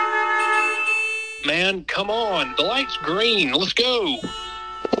man. Come on. The light's green. Let's go.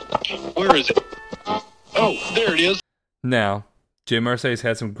 Where is it? Oh, there it is. Now, Jim Irsay's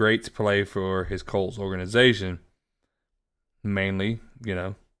had some great play for his Colts organization. Mainly,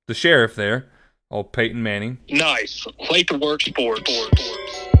 the sheriff there, old Peyton Manning. Nice. Play to work sports.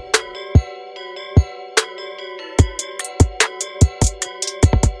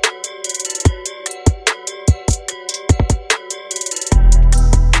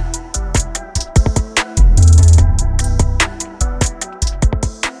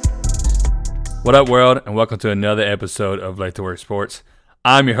 What up, world, and welcome to another episode of Late to Work Sports.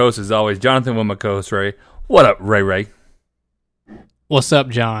 I'm your host, as always, Jonathan, with my co-host, Ray. What up, Ray? What's up,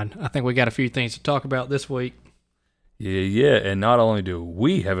 John? I think we got a few things to talk about this week. Yeah, and not only do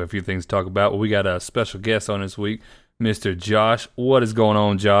we have a few things to talk about, but we got a special guest on this week, Mr. Josh. What is going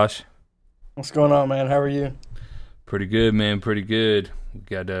on, Josh? What's going on, man? How are you? Pretty good, man, pretty good. We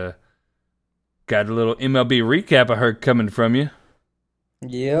got a little MLB recap I heard coming from you.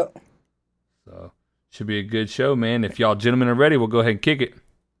 Yep. So, should be a good show, man. If y'all gentlemen are ready, we'll go ahead and kick it.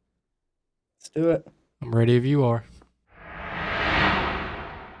 Let's do it. I'm ready if you are.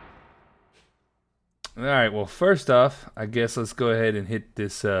 All right, well, first off, I guess let's go ahead and hit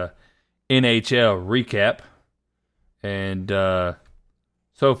this NHL recap. And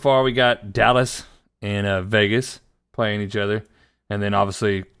so far, we got Dallas and Vegas playing each other. And then,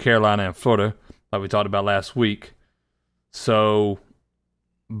 obviously, Carolina and Florida, like we talked about last week. So,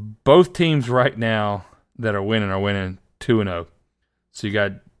 both teams right now that are winning 2-0. So, you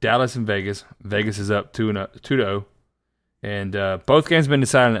got Dallas and Vegas. Vegas is up 2-0. And both games have been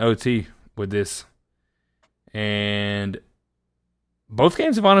decided in OT with this. And both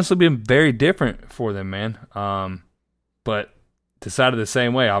games have honestly been very different for them, man. But decided the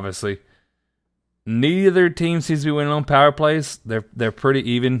same way, obviously. Neither team seems to be winning on power plays. They're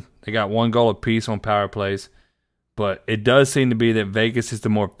pretty even. They got one goal apiece on power plays. But it does seem to be that Vegas is the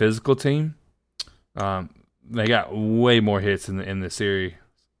more physical team. They got way more hits in the series.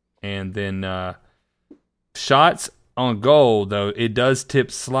 And then shots on goal, though, it does tip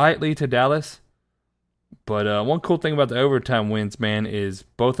slightly to Dallas. But one cool thing about the overtime wins, man, is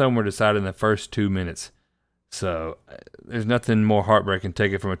both of them were decided in the first 2 minutes. So there's nothing more heartbreaking,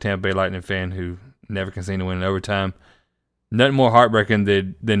 take it from a Tampa Bay Lightning fan who never can seem to win in overtime. Nothing more heartbreaking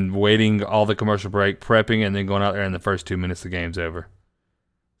than waiting all the commercial break, prepping, and then going out there in the first 2 minutes the game's over.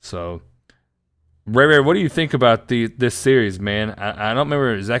 So, Ray, what do you think about this series, man? I don't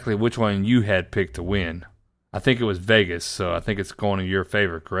remember exactly which one you had picked to win. I think it was Vegas, so I think it's going in your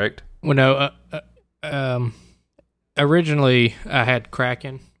favor, correct? Well, no, originally I had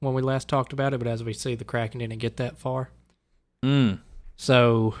Kraken when we last talked about it, but as we see, the Kraken didn't get that far.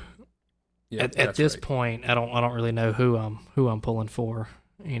 So yeah, at this point, I don't really know who I'm pulling for,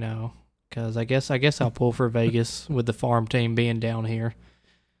 because I guess I'll pull for Vegas with the farm team being down here.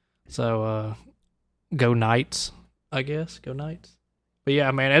 So go Knights, I guess. Go Knights. But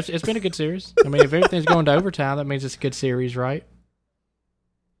yeah, man, it's been a good series. I mean, if everything's going to overtime, that means it's a good series, right?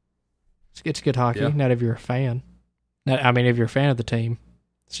 It's good hockey. Yeah. Not if you're a fan. If you're a fan of the team,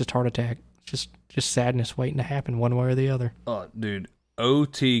 it's just heart attack. It's just sadness waiting to happen one way or the other. Oh, dude,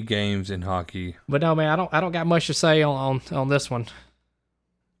 OT games in hockey. But no, man, I don't got much to say on this one.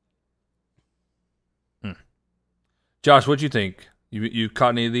 Josh, what'd you think? You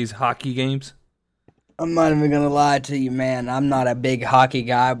caught any of these hockey games? I'm not even going to lie to you, man. I'm not a big hockey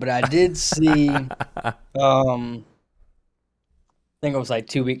guy, but I did see, I think it was like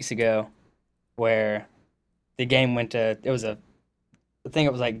 2 weeks ago, where the game went to, I think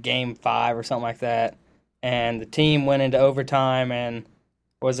it was like game 5 or something like that, and the team went into overtime and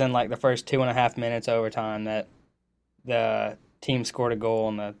was in like the first 2.5 minutes overtime that the team scored a goal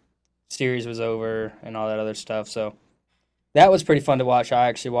and the series was over and all that other stuff. So that was pretty fun to watch. I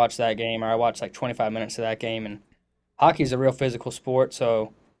actually watched that game, or I watched like 25 minutes of that game, and hockey's a real physical sport,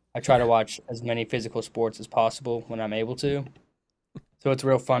 so I try to watch as many physical sports as possible when I'm able to. So it's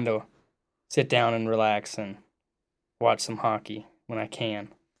real fun to sit down and relax and watch some hockey when I can.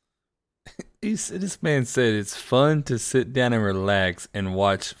 This man said it's fun to sit down and relax and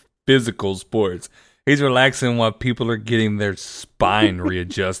watch physical sports. He's relaxing while people are getting their spine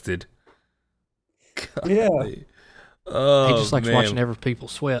readjusted. Yeah. Oh, He just likes man. watching other people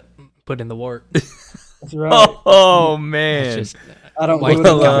sweat, put in the work. That's right. Oh man. It's just, I don't like,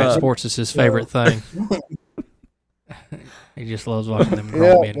 go to combat sports is his favorite thing. He just loves watching them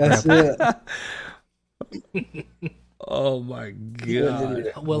grown men that's grab. it. Oh my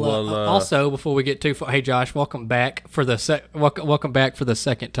god. Well, also before we get too far, hey Josh, welcome back for the welcome back for the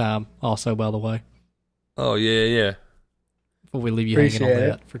second time. Also, by the way, Oh yeah. before we leave you Appreciate hanging on it.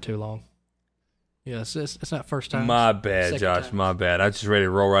 that for too long. Yeah, it's not first time. My bad, Second Josh. time. My bad. I just ready to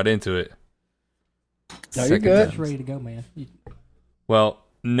roll right into it. No, you're Second good. Just ready to go, man. Well,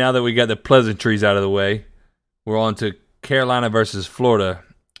 now that we got the pleasantries out of the way, we're on to Carolina versus Florida.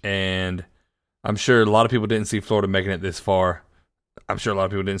 And I'm sure a lot of people didn't see Florida making it this far. I'm sure a lot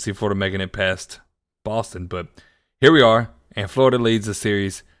of people didn't see Florida making it past Boston. But here we are, and Florida leads the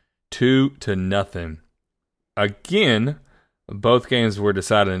series 2-0. Again, both games were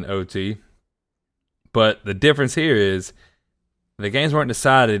decided in OT. But the difference here is the games weren't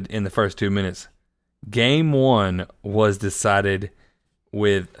decided in the first 2 minutes. Game 1 was decided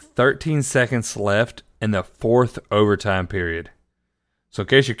with 13 seconds left in the fourth overtime period. So in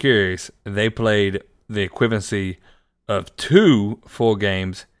case you're curious, they played the equivalency of 2 full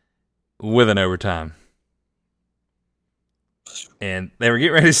games with an overtime. And they were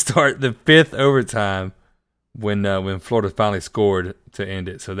getting ready to start the fifth overtime when Florida finally scored to end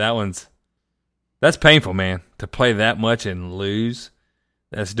it. So that's painful, man. To play that much and lose,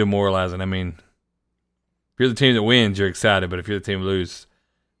 that's demoralizing. I mean, if you're the team that wins, you're excited, but if you're the team that loses,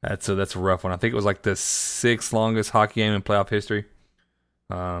 that's a rough one. I think it was like the 6th longest hockey game in playoff history.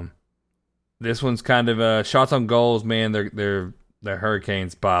 This one's kind of shots on goals, man. They're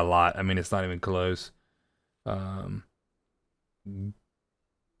Hurricanes by a lot. I mean, it's not even close.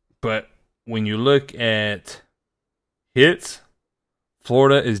 But when you look at hits,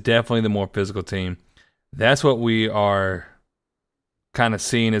 Florida is definitely the more physical team. That's what we are kind of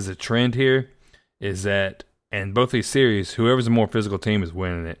seeing as a trend here, is that in both these series, whoever's the more physical team is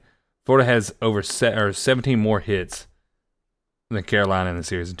winning it. Florida has over 17 more hits than Carolina in the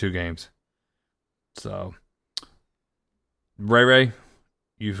series in 2 games. So, Ray,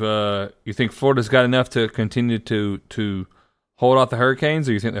 you think Florida's got enough to continue to hold off the Hurricanes,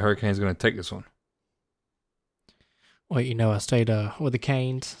 or you think the Hurricanes are going to take this one? Well, I stayed with the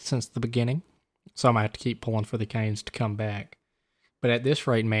Canes since the beginning, so I might have to keep pulling for the Canes to come back. But at this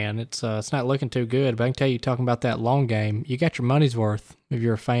rate, man, it's not looking too good. But I can tell you, talking about that long game, you got your money's worth if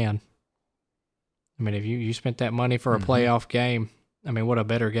you're a fan. I mean, if you spent that money for a playoff game, I mean, what a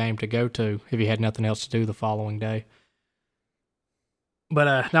better game to go to if you had nothing else to do the following day.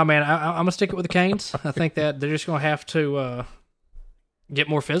 But no, man, I'm going to stick it with the Canes. I think that they're just going to have to get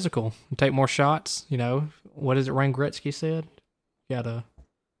more physical and take more shots. You know, what is it Wayne Gretzky said? You got to...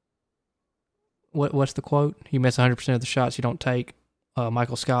 What's the quote? You miss 100% of the shots you don't take.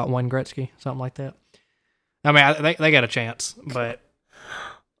 Michael Scott, Wayne Gretzky, something like that. I mean, they got a chance, but...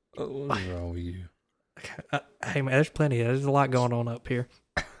 What's wrong with you? Hey, man, there's plenty. There's a lot going on up here.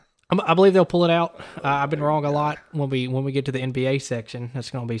 I believe they'll pull it out. I've been wrong a lot. When we get to the NBA section,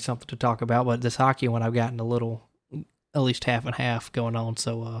 that's going to be something to talk about. But this hockey one, I've gotten a little, at least half and half going on.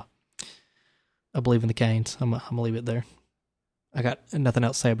 So I believe in the Canes. I'm going to leave it there. I got nothing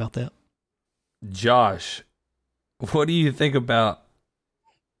else to say about that. Josh, what do you think about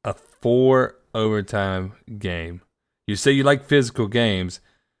a 4 overtime game? You say you like physical games.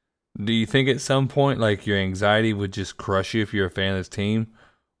 Do you think at some point, like, your anxiety would just crush you if you're a fan of this team,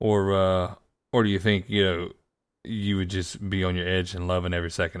 or do you think you would just be on your edge and loving every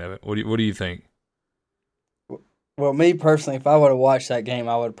second of it? What do you think? Well, me personally, if I would have watched that game,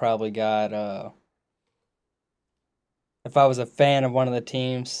 I would have probably got. If I was a fan of one of the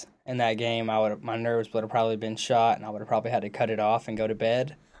teams in that game, my nerves would have probably been shot, and I would have probably had to cut it off and go to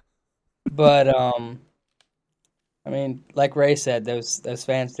bed. But I mean, like Ray said, those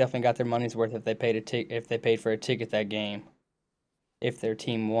fans definitely got their money's worth if they paid for a ticket that game, if their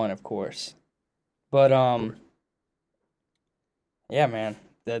team won, of course. But yeah, man,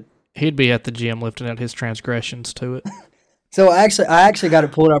 he'd be at the gym lifting out his transgressions to it. So I actually got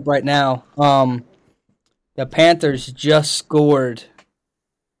it pulled up right now. The Panthers just scored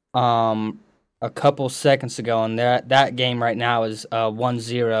a couple seconds ago, and that game right now is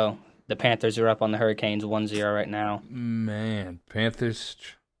 1-0. The Panthers are up on the Hurricanes 1-0 right now. Man, the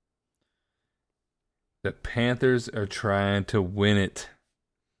Panthers are trying to win it.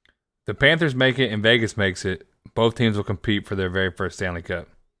 The Panthers make it and Vegas makes it. Both teams will compete for their very first Stanley Cup.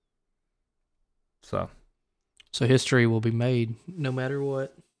 So history will be made no matter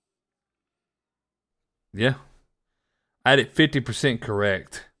what. Yeah. I had it 50%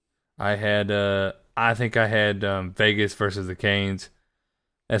 correct. I think I had Vegas versus the Canes.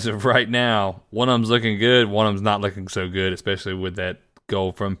 As of right now, one of them's looking good, one of them's not looking so good, especially with that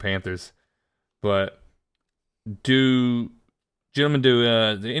goal from Panthers. But either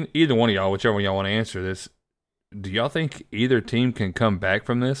one of y'all, whichever one y'all want to answer this, do y'all think either team can come back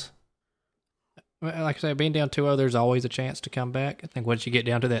from this? Like I said, being down 2-0, there's always a chance to come back. I think once you get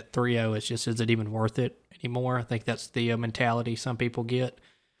down to that 3-0, it's just, is it even worth it anymore? I think that's the mentality some people get.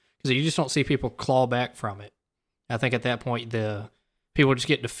 because you just don't see people claw back from it. I think at that point, the people just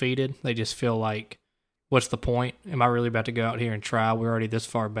get defeated. They just feel like, what's the point? Am I really about to go out here and try? We're already this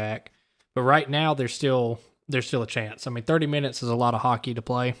far back. But right now, there's still a chance. I mean, 30 minutes is a lot of hockey to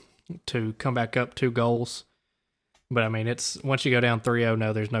play, to come back up 2 goals. But I mean, it's once you go down 3-0,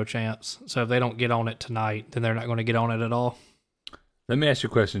 no, there's no chance. So if they don't get on it tonight, then they're not going to get on it at all. Let me ask you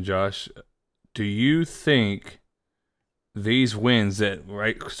a question, Josh. Do you think these wins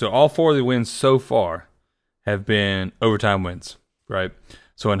so all 4 of the wins so far have been overtime wins, right?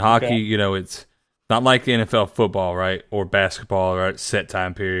 So in hockey, it's not like the NFL football, right? Or basketball, right? Set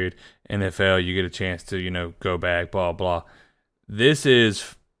time period. NFL, you get a chance to, go back, blah, blah. This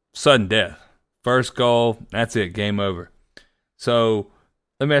is sudden death. First goal, that's it, game over. So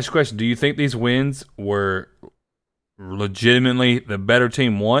let me ask you a question. Do you think these wins were legitimately the better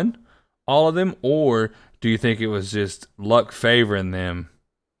team won all of them? Or do you think it was just luck favoring them,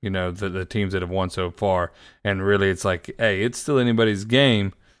 the teams that have won so far? And really it's like, hey, it's still anybody's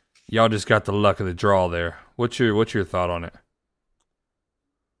game. Y'all just got the luck of the draw there. What's your thought on it?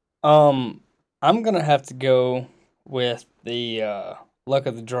 I'm going to have to go with the luck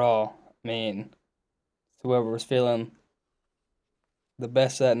of the draw. I mean, whoever was feeling the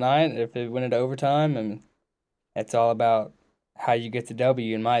best that night, if it went into overtime, and it's all about how you get the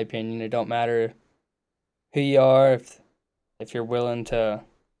W, in my opinion. It don't matter who you are, if you're willing to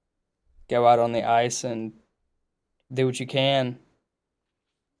go out on the ice and do what you can,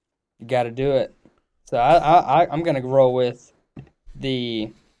 you got to do it. So I'm going to roll with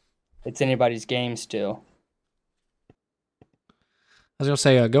it's anybody's game still. I was going to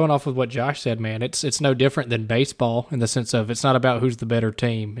say, going off with what Josh said, man, it's no different than baseball in the sense of it's not about who's the better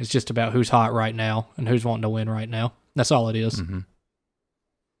team. It's just about who's hot right now and who's wanting to win right now. That's all it is. Mm-hmm.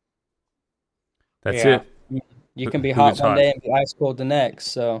 That's it. You can be hot one day and be ice cold the next.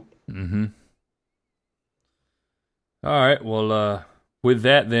 So. Mm-hmm. All right. Well, with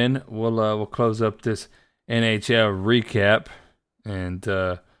that, then we'll close up this NHL recap, and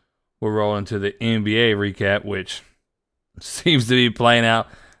we'll roll into the NBA recap, which seems to be playing out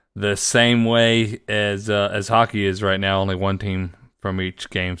the same way as hockey is right now. Only one team from each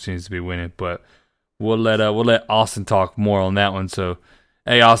game seems to be winning, but we'll let Austin talk more on that one. So,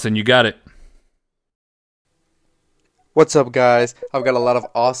 hey, Austin, you got it. What's up, guys? I've got a lot of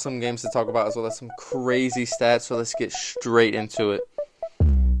awesome games to talk about as well as some crazy stats, so let's get straight into it.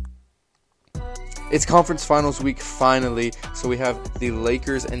 It's conference finals week finally, so we have the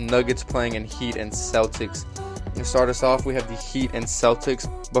Lakers and Nuggets playing in Heat and Celtics. To start us off, we have the Heat and Celtics.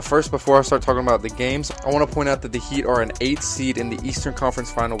 But first, before I start talking about the games, I want to point out that the Heat are an 8th seed in the Eastern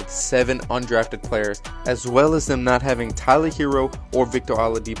Conference Final with 7 undrafted players, as well as them not having Tyler Hero or Victor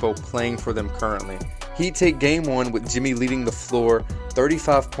Oladipo playing for them currently. Heat take game 1 with Jimmy leading the floor,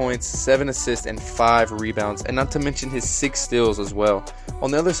 35 points, 7 assists, and 5 rebounds, and not to mention his 6 steals as well.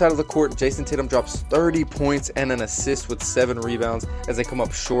 On the other side of the court, Jason Tatum drops 30 points and an assist with 7 rebounds as they come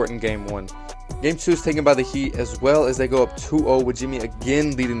up short in game 1. Game 2 is taken by the Heat as well as they go up 2-0 with Jimmy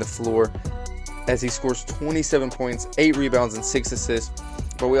again leading the floor as he scores 27 points, 8 rebounds, and 6 assists.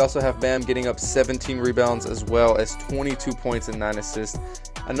 But we also have Bam getting up 17 rebounds as well as 22 points and 9 assists.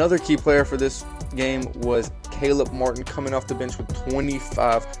 Another key player for this game was Caleb Martin coming off the bench with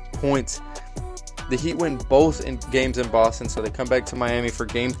 25 points. The Heat win both games in Boston, so they come back to Miami for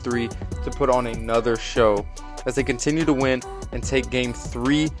Game 3 to put on another show. As they continue to win and take Game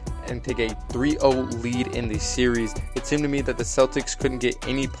 3 and take a 3-0 lead in the series, it seemed to me that the Celtics couldn't get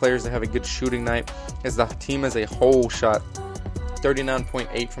any players to have a good shooting night as the team as a whole shot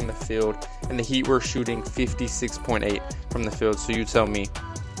 39.8 from the field, and the Heat were shooting 56.8 from the field, so you tell me.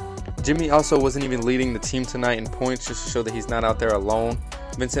 Jimmy also wasn't even leading the team tonight in points just to show that he's not out there alone.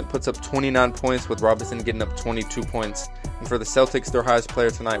 Vincent puts up 29 points with Robinson getting up 22 points. And for the Celtics, their highest player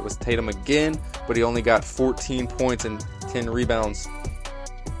tonight was Tatum again, but he only got 14 points and 10 rebounds.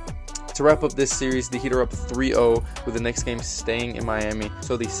 To wrap up this series, the Heat are up 3-0 with the next game staying in Miami.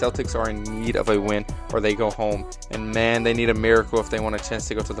 So the Celtics are in need of a win or they go home. And man, they need a miracle if they want a chance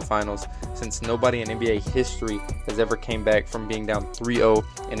to go to the finals, since nobody in NBA history has ever came back from being down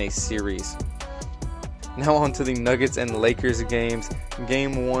 3-0 in a series. Now on to the Nuggets and Lakers games.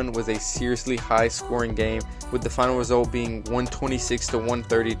 Game 1 was a seriously high-scoring game, with the final result being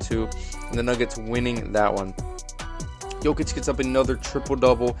 126-132, and the Nuggets winning that one. Jokic gets up another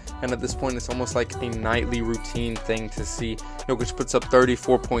triple-double, and at this point it's almost like a nightly routine thing to see. Jokic puts up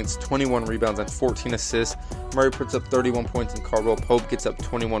 34 points, 21 rebounds, and 14 assists. Murray puts up 31 points, and Caldwell Pope gets up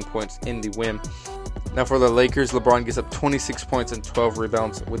 21 points in the win. Now for the Lakers, LeBron gets up 26 points and 12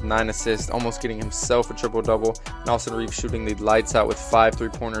 rebounds with 9 assists, almost getting himself a triple-double. And Austin Reeves shooting the lights out with 5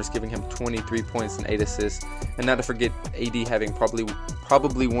 3-pointers, giving him 23 points and 8 assists. And not to forget AD having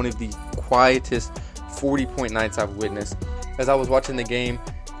probably one of the quietest 40-point nights I've witnessed. As I was watching the game,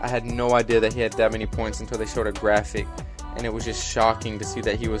 I had no idea that he had that many points until they showed a graphic. And it was just shocking to see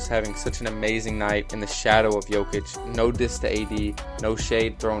that he was having such an amazing night in the shadow of Jokic. No diss to AD, no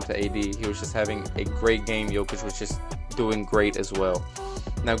shade thrown to AD. He was just having a great game. Jokic was just doing great as well.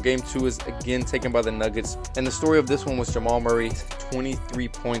 Now, Game 2 is again taken by the Nuggets. And the story of this one was Jamal Murray's 23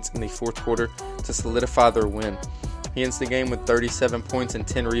 points in the fourth quarter to solidify their win. He ends the game with 37 points and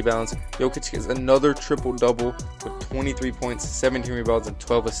 10 rebounds. Jokic gets another triple-double with 23 points, 17 rebounds, and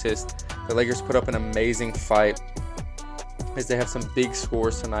 12 assists. The Lakers put up an amazing fight as they have some big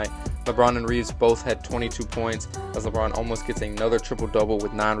scores tonight. LeBron and Reeves both had 22 points, as LeBron almost gets another triple-double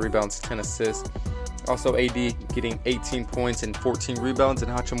with 9 rebounds, 10 assists. Also, AD getting 18 points and 14 rebounds,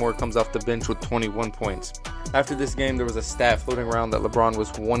 and Hachimura comes off the bench with 21 points. After this game, there was a stat floating around that LeBron was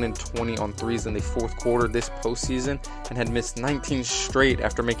 1-20 on threes in the fourth quarter this postseason and had missed 19 straight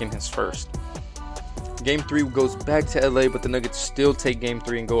after making his first. Game 3 goes back to LA, but the Nuggets still take Game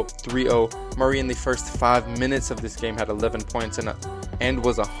 3 and go up 3-0. Murray in the first 5 minutes of this game had 11 points and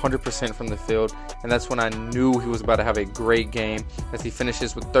was 100% from the field, and that's when I knew he was about to have a great game as he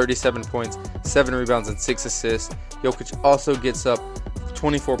finishes with 37 points, 7 rebounds, and 6 assists. Jokic also gets up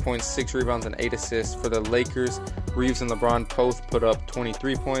 24 points, 6 rebounds, and 8 assists. For the Lakers, Reeves and LeBron both put up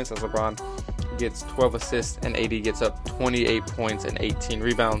 23 points as LeBron gets 12 assists and AD gets up 28 points and 18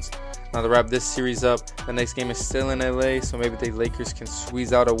 rebounds. Now to wrap this series up, the next game is still in LA, so maybe the Lakers can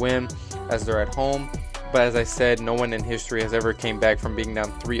squeeze out a win as they're at home. But as I said, no one in history has ever came back from being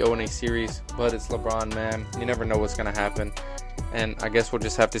down 3-0 in a series. But it's LeBron, man. You never know what's going to happen. And I guess we'll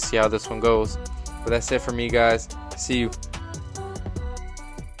just have to see how this one goes. But that's it for me, guys. See you.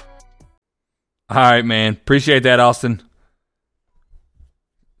 All right, man. Appreciate that, Austin.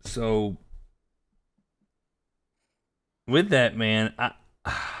 So, with that, man,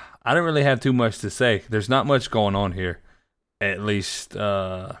 I don't really have too much to say. There's not much going on here, at least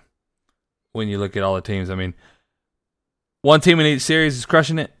when you look at all the teams. I mean, one team in each series is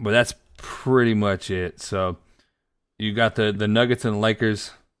crushing it, but that's pretty much it. So you got the Nuggets and the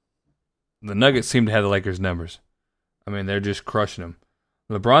Lakers. The Nuggets seem to have the Lakers' numbers. I mean, they're just crushing them.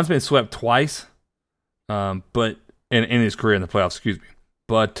 LeBron's been swept twice, but in his career in the playoffs, excuse me.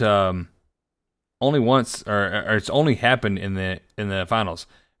 But only once, or it's only happened in the finals.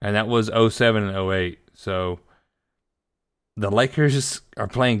 And that was 07 and 08. So the Lakers are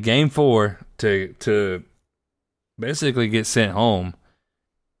playing Game 4 to basically get sent home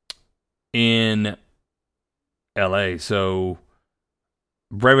in LA. So,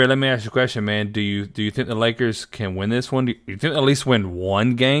 Braver, let me ask you a question, man. Do you think the Lakers can win this one? Do you think they'll at least win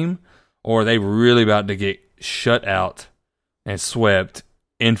one game? Or are they really about to get shut out and swept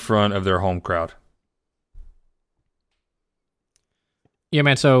in front of their home crowd? Yeah,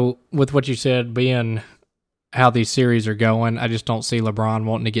 man, so with what you said, being how these series are going, I just don't see LeBron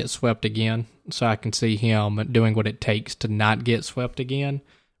wanting to get swept again. So I can see him doing what it takes to not get swept again.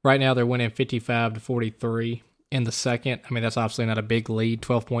 Right now, they're winning 55-43 in the second. I mean, that's obviously not a big lead.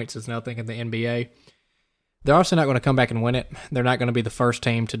 12 points is nothing in the NBA. They're obviously not going to come back and win it. They're not going to be the first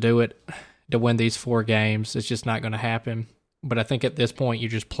team to do it, to win these 4 games. It's just not going to happen. But I think at this point, you're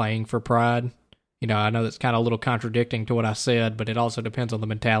just playing for pride. You know, I know that's kind of a little contradicting to what I said, but it also depends on the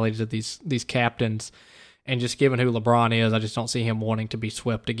mentalities of these captains. And just given who LeBron is, I just don't see him wanting to be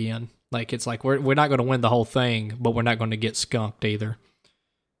swept again. Like, it's like we're not going to win the whole thing, but we're not going to get skunked either.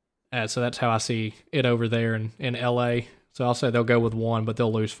 So that's how I see it over there in LA. So I'll say they'll go with 1, but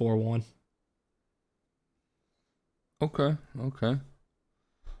they'll lose 4-1. Okay.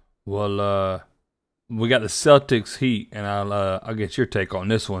 Well, we got the Celtics Heat, and I'll get your take on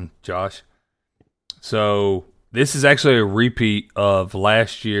this one, Josh. So this is actually a repeat of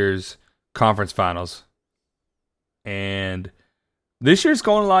last year's conference finals. And this year's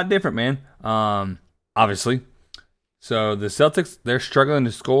going a lot different, man. Obviously. So the Celtics, they're struggling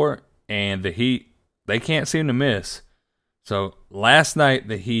to score, and the Heat, they can't seem to miss. So last night,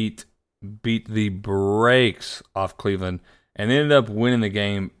 the Heat beat the brakes off Cleveland and ended up winning the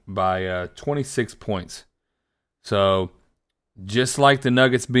game by 26 points. So just like the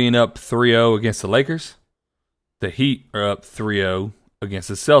Nuggets being up 3-0 against the Lakers, the Heat are up 3-0 against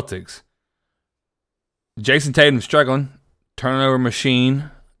the Celtics. Jason Tatum's struggling, turnover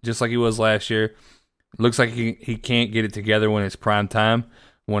machine, just like he was last year. Looks like he can't get it together when it's prime time,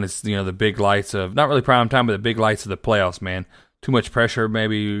 when it's, you know, the big lights of, not really prime time, but the big lights of the playoffs, man. Too much pressure,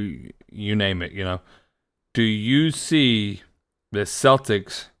 maybe, you name it, you know. do you see the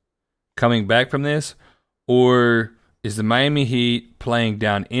Celtics coming back from this, or is the Miami Heat playing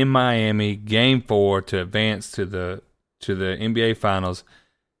down in Miami Game 4 to advance to the NBA Finals?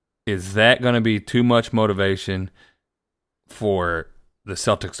 Is that going to be too much motivation for the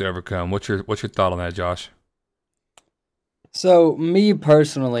Celtics to overcome? What's your thought on that, Josh? So, me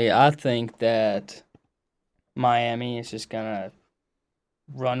personally, I think that Miami is just going to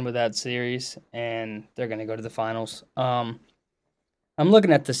run with that series, and they're going to go to the finals. I'm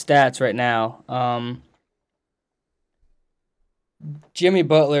looking at the stats right now. Jimmy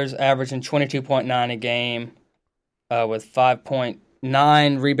Butler's averaging 22.9 a game with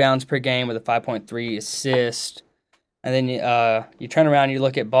 5.9 rebounds per game with a 5.3 assist. And then you turn around and you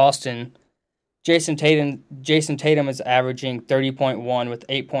look at Boston. Jason Tatum is averaging 30.1 with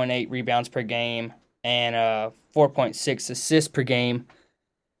 8.8 rebounds per game and 4.6 assists per game.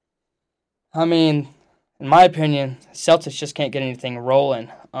 I mean, in my opinion, Celtics just can't get anything rolling.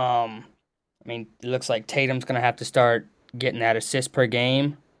 I mean, it looks like Tatum's going to have to start getting that assist per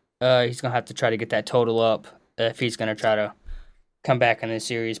game. He's going to have to try to get that total up if he's going to try to come back in this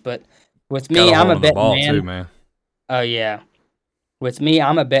series. But with me, I'm a betting man. Too, man. Oh yeah, with me,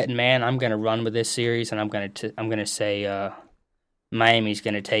 I'm a betting man. I'm going to run with this series, and I'm going to say Miami's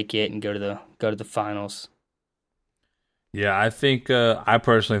going to take it and go to the finals. Yeah, I think I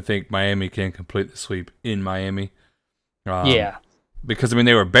personally think Miami can complete the sweep in Miami. Yeah, because I mean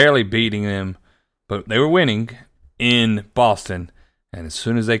they were barely beating them, but they were winning in Boston, and as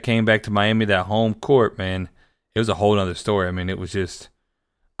soon as they came back to Miami, that home court, man, it was a whole other story. I mean, it was just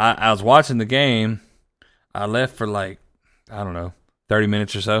I was watching the game. I left for like, I don't know, 30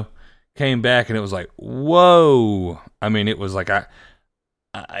 minutes or so. Came back and it was like, whoa! I mean, it was like there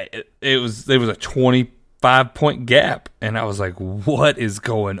was a 25-point gap, and I was like, what is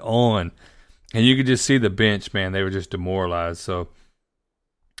going on? And you could just see the bench, man. They were just demoralized. So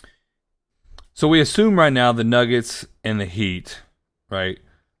we assume right now the Nuggets and the Heat, right?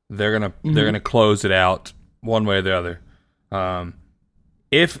 They're gonna close it out one way or the other.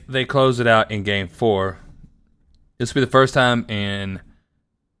 If they close it out in Game 4, this will be the first time in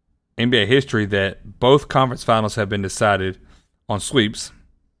NBA history that both conference finals have been decided on sweeps.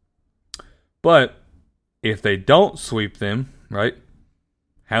 But if they don't sweep them, right,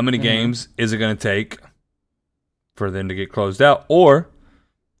 how many games is it going to take for them to get closed out? Or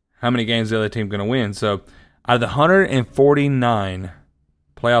how many games is the other team going to win? So out of the 149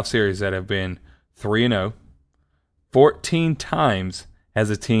 playoff series that have been 3-0, 14 times has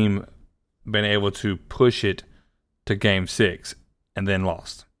a team been able to push it to Game 6 and then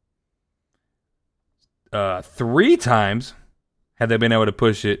lost. 3 times have they been able to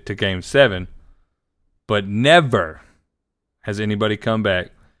push it to Game 7, but never has anybody come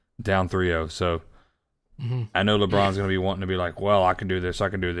back down 3-0. So I know LeBron's going to be wanting to be like, well, I can do this,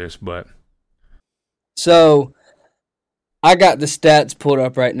 but. So I got the stats pulled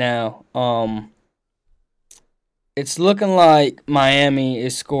up right now. It's looking like Miami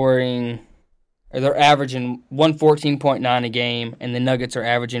is scoring, or they're averaging 114.9 a game, and the Nuggets are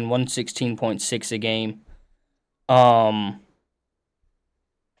averaging 116.6 a game. And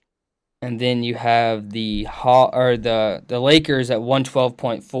then you have the Lakers at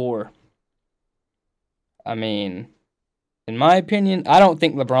 112.4. I mean, in my opinion, I don't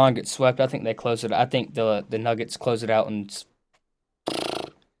think LeBron gets swept. I think they close it. I think the Nuggets close it out in. I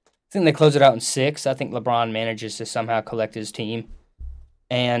think they close it out in 6. I think LeBron manages to somehow collect his team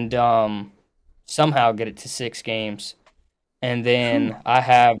and somehow get it to 6 games. And then I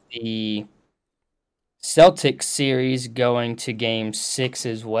have the Celtics series going to Game 6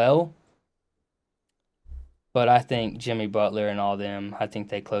 as well. But I think Jimmy Butler and all them, I think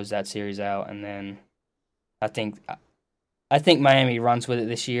they close that series out. And then I think Miami runs with it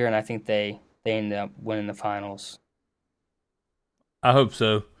this year, and I think they end up winning the finals. I hope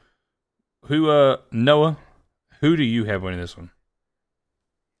so. Noah, who do you have winning this one?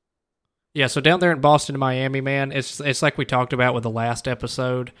 Yeah, so down there in Boston and Miami, man, it's like we talked about with the last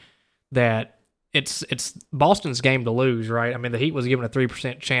episode, that it's Boston's game to lose, right? I mean, the Heat was given a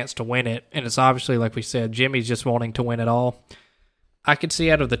 3% chance to win it, and it's obviously, like we said, Jimmy's just wanting to win it all. I could see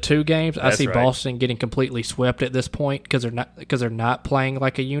out of the 2 games, I see Boston getting completely swept at this point because they're not playing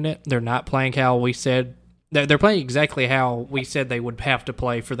like a unit. They're not playing how we said. They're playing exactly how we said they would have to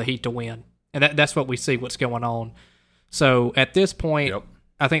play for the Heat to win. And that's what we see, what's going on. So at this point,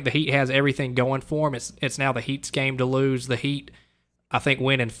 I think the Heat has everything going for them. It's now the Heat's game to lose. The Heat, I think,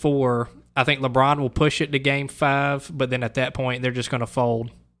 win in 4. I think LeBron will push it to Game 5, but then at that point, they're just going to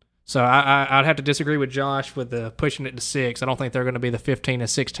fold. So I'd have to disagree with Josh with the pushing it to 6. I don't think they're going to be the 15th and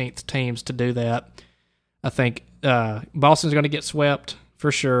 16th teams to do that. I think Boston's going to get swept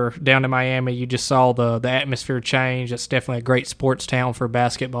for sure. Down in Miami, you just saw the atmosphere change. It's definitely a great sports town for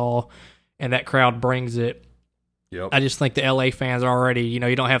basketball, and that crowd brings it. Yep. I just think the LA fans are already,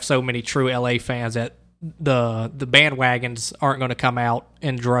 you don't have so many true LA fans that the bandwagons aren't going to come out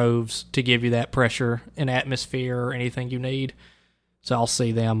in droves to give you that pressure and atmosphere or anything you need. So I'll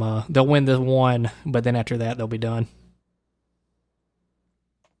see them. They'll win the one, but then after that, they'll be done.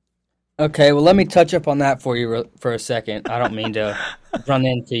 Okay, well, let me touch up on that for you for a second. I don't mean to run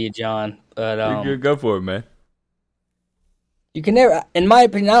into you, John, but You're good. Go for it, man. you can never, in my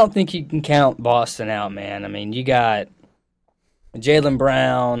opinion, I don't think you can count Boston out, man. I mean, you got Jaylen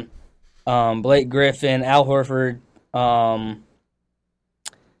Brown, Blake Griffin, Al Horford,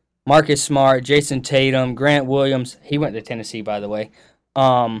 Marcus Smart, Jason Tatum, Grant Williams. He went to Tennessee, by the way.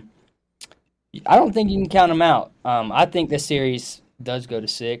 I don't think you can count them out. I think this series does go to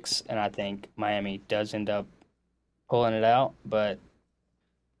 6, and I think Miami does end up pulling it out. But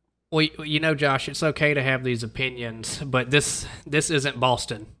Well, Josh, it's okay to have these opinions, but this isn't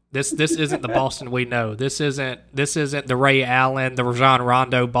Boston. This isn't the Boston we know. This isn't the Ray Allen, the Rajon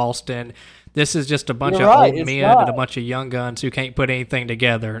Rondo Boston. This is just a bunch of old men and a bunch of young guns who can't put anything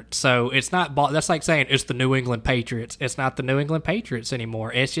together. So it's not. That's like saying it's the New England Patriots. It's not the New England Patriots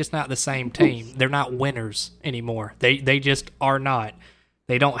anymore. It's just not the same team. They're not winners anymore. They just are not.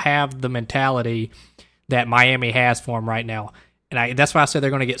 They don't have the mentality that Miami has for them right now. And that's why I said they're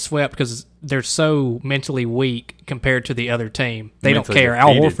going to get swept, because they're so mentally weak compared to the other team. They don't care.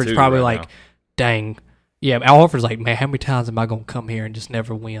 Al Horford's probably like, dang. Yeah, Al Horford's like, man, how many times am I going to come here and just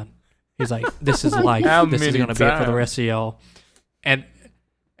never win? He's like, this is life. This is going to be it for the rest of y'all. And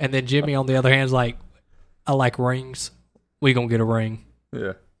then Jimmy, on the other hand, is like, I like rings. We going to get a ring.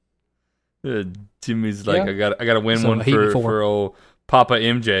 Yeah. Jimmy's like, I got to win one for for old Papa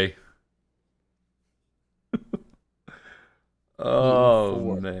MJ.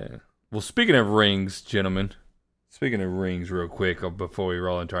 Oh, man. Well, speaking of rings, gentlemen, real quick, before we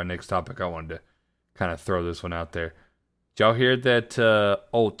roll into our next topic, I wanted to kind of throw this one out there. Did y'all hear that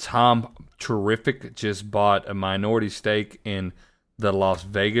old Tom Terrific just bought a minority stake in the Las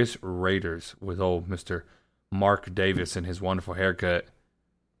Vegas Raiders with old Mr. Mark Davis and his wonderful haircut?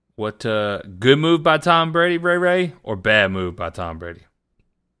 What, good move by Tom Brady, Ray, or bad move by Tom Brady?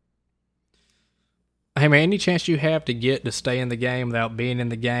 Hey, man, any chance you have to get to stay in the game without being in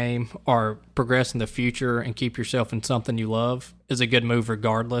the game or progress in the future and keep yourself in something you love is a good move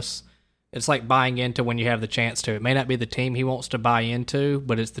regardless. It's like buying into when you have the chance to. It may not be the team he wants to buy into,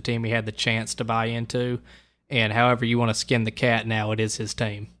 but it's the team he had the chance to buy into. And however you want to skin the cat now, it is his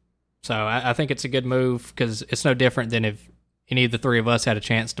team. So I think it's a good move, because it's no different than if any of the three of us had a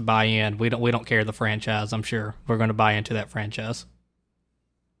chance to buy in. We don't care the franchise, I'm sure. We're going to buy into that franchise.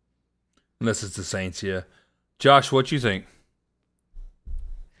 Unless it's the Saints, yeah. Josh, what you think?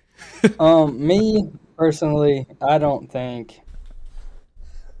 Me personally, I don't think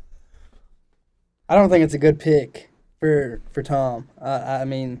it's a good pick for Tom. I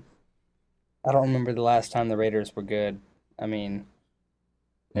mean, I don't remember the last time the Raiders were good. I mean,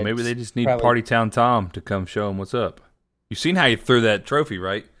 maybe they just need Party Town Tom to come show them what's up. You've seen how he threw that trophy,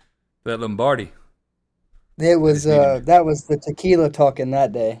 right? That Lombardi. It was that was the tequila talking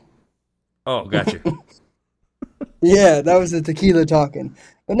that day. Oh, gotcha. Yeah, that was the tequila talking.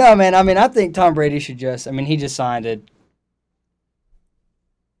 But no, man, I mean, I think Tom Brady should he just signed a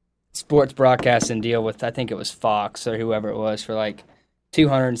sports broadcasting deal with, I think it was Fox or whoever it was, for like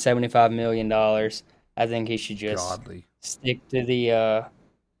 $275 million. I think he should just stick to the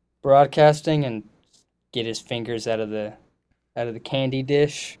broadcasting and get his fingers out of the candy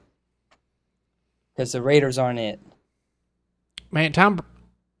dish, because the Raiders aren't it. Man,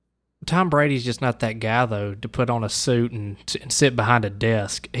 Tom Brady's just not that guy, though, to put on a suit and sit behind a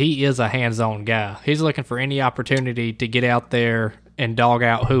desk. He is a hands-on guy. He's looking for any opportunity to get out there and dog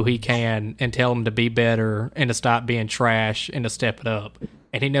out who he can and tell him to be better and to stop being trash and to step it up.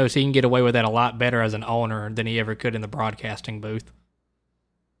 And he knows he can get away with that a lot better as an owner than he ever could in the broadcasting booth.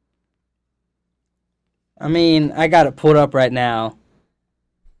 I mean, I got it pulled up right now.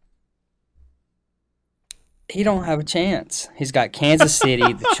 He don't have a chance. He's got Kansas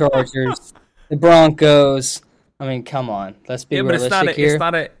City, the Chargers, the Broncos. I mean, come on. Let's be realistic here.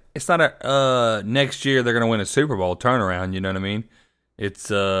 It's not a next year they're going to win a Super Bowl turnaround, you know what I mean?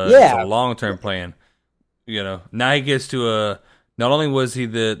 It's a long-term plan. You know, now he gets to not only was he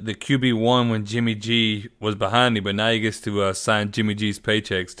the QB1 when Jimmy G was behind him, but now he gets to sign Jimmy G's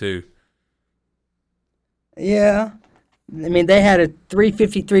paychecks too. Yeah. I mean, they had a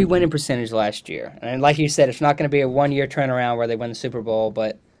 .353 winning percentage last year. And like you said, it's not going to be a one-year turnaround where they win the Super Bowl,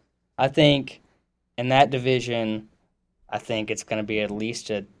 but I think in that division, I think it's going to be at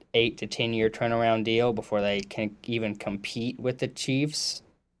least a 8 to 10 year turnaround deal before they can even compete with the Chiefs.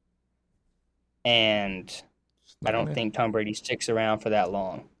 And I don't think Tom Brady sticks around for that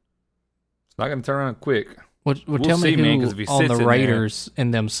long. It's not going to turn around quick. Well, tell see, me man, who 'cause if he on sits the in Raiders in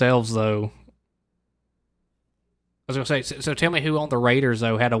themselves, though. I was going to say, so tell me who on the Raiders,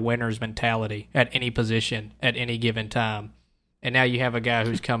 though, had a winner's mentality at any position at any given time. And now you have a guy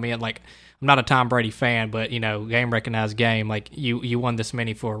who's come in, like, I'm not a Tom Brady fan, but, game recognized game. Like, you won this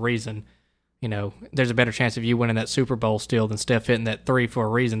many for a reason. There's a better chance of you winning that Super Bowl still than Steph hitting that 3 for a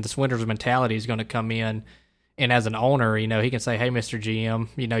reason. This winner's mentality is going to come in. And as an owner, he can say, hey, Mr. GM,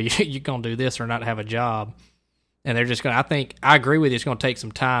 you're going to do this or not have a job. And they're just going to, I agree with you, it's going to take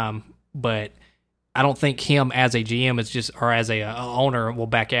some time, but I don't think him as a GM or as a owner will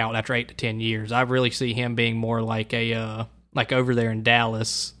back out after 8 to 10 years. I really see him being more like like over there in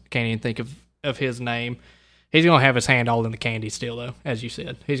Dallas. Can't even think of his name. He's going to have his hand all in the candy still, though, as you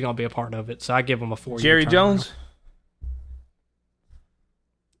said. He's going to be a part of it. So I give him a 4-year Jerry Jones?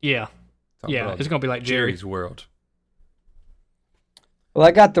 Yeah. Yeah, it's going to be like Jerry's World. Well,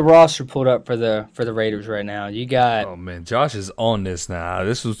 I got the roster pulled up for the Raiders right now. You got... Oh, man, Josh is on this now.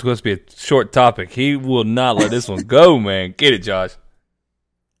 This was supposed to be a short topic. He will not let this one go, man. Get it, Josh.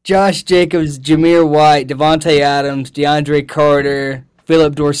 Josh Jacobs, Jameer White, Devontae Adams, DeAndre Carter,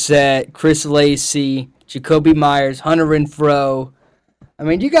 Philip Dorsett, Chris Lacey, Jacoby Myers, Hunter Renfrow. I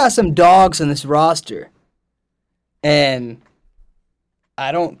mean, you got some dogs on this roster. And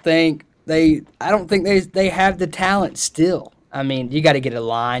I don't think they have the talent still. I mean, you got to get a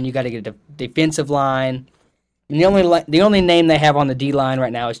line. You got to get a defensive line. And the only name they have on the D line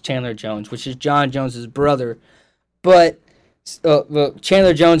right now is Chandler Jones, which is John Jones's brother. But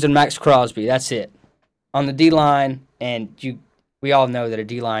Chandler Jones and Max Crosby, that's it on the D line. And we all know that a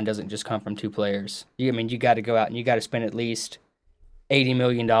D line doesn't just come from 2 players. You got to go out and you got to spend at least $80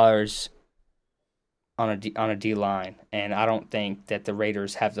 million on a D line, and I don't think that the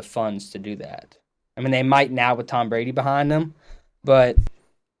Raiders have the funds to do that. I mean, they might now with Tom Brady behind them, but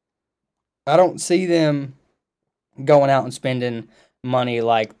I don't see them going out and spending money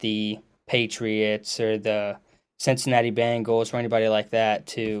like the Patriots or the Cincinnati Bengals or anybody like that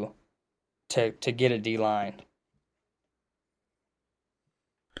to get a D line.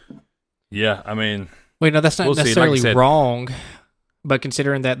 Yeah, I mean, well, that's not necessarily like wrong, but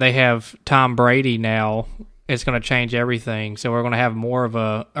considering that they have Tom Brady now, it's going to change everything. So we're going to have more of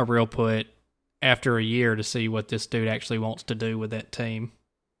a real put after a year to see what this dude actually wants to do with that team.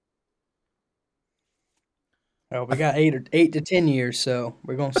 Well, we got 8 to 10 years, so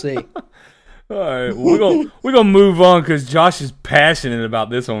we're going to see. All right, well, we're gonna move on because Josh is passionate about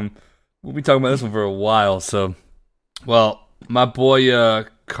this one. We'll be talking about this one for a while. So, well, my boy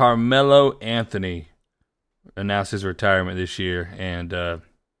Carmelo Anthony announced his retirement this year, and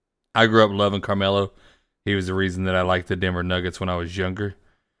I grew up loving Carmelo. He was the reason that I liked the Denver Nuggets when I was younger.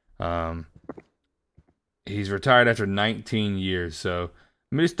 He's retired after 19 years. So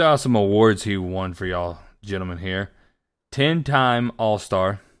let me just throw out some awards he won for y'all gentlemen here. 10-time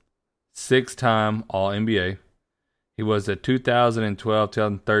All-Star, 6-time All-NBA. He was the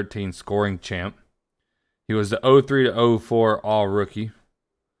 2012-2013 scoring champ. He was the 03-04 All-Rookie.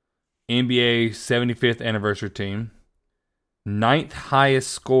 NBA 75th anniversary team. 9th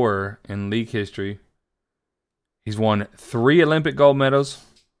highest scorer in league history. He's won 3 Olympic gold medals,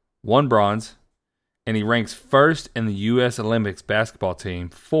 1 bronze, and he ranks first in the U.S. Olympics basketball team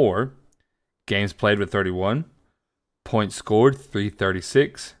for games played with 31, points scored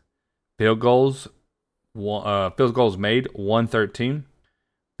 336, field goals made 113,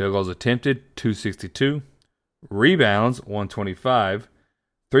 field goals attempted 262, rebounds 125,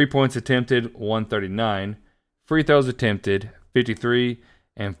 3 points attempted 139, free throws attempted 53,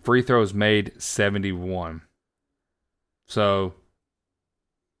 and free throws made 71. So,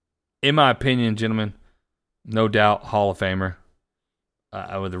 in my opinion, gentlemen, no doubt Hall of Famer.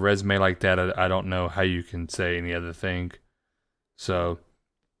 With a resume like that, I don't know how you can say any other thing. So,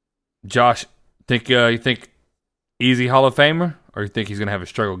 Josh, you think easy Hall of Famer, or you think he's going to have a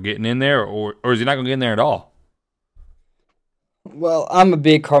struggle getting in there, or is he not going to get in there at all? Well, I'm a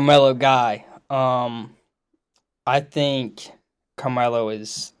big Carmelo guy. I think Carmelo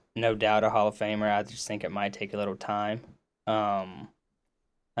is no doubt a Hall of Famer. I just think it might take a little time.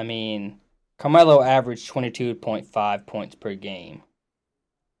 I mean, Carmelo averaged 22.5 points per game.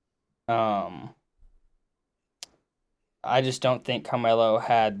 I just don't think Carmelo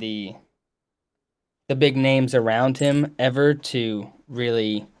had the big names around him ever to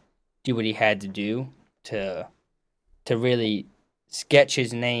really do what he had to do to really sketch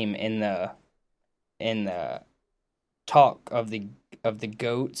his name in the in the talk of the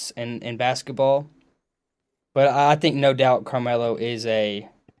GOATs in basketball. But I think no doubt Carmelo is a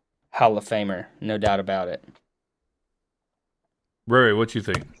Hall of Famer, no doubt about it. Ray, what you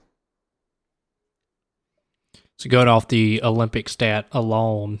think? So going off the Olympic stat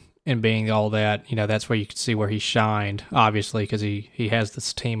alone and being all that, that's where you can see where he shined, obviously, because he has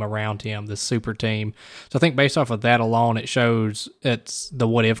this team around him, this super team. So I think based off of that alone, it shows it's the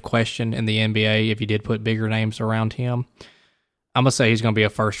what-if question in the NBA if you did put bigger names around him. I'm going to say he's going to be a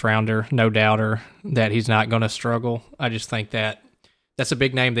first-rounder, no doubter that he's not going to struggle. I just think that's a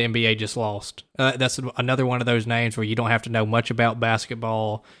big name the NBA just lost. That's another one of those names where you don't have to know much about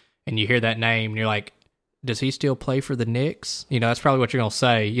basketball, and you hear that name, and you're like, does he still play for the Knicks? That's probably what you're going to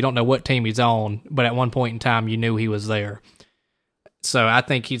say. You don't know what team he's on, but at one point in time, you knew he was there. So I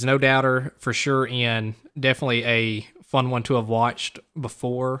think he's no doubter for sure in definitely a fun one to have watched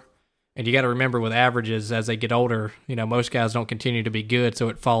before. And you got to remember with averages, as they get older, most guys don't continue to be good, so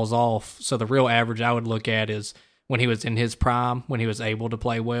it falls off. So the real average I would look at is when he was in his prime, when he was able to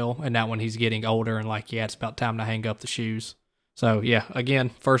play well, and not when he's getting older and like, yeah, it's about time to hang up the shoes. So, yeah, again,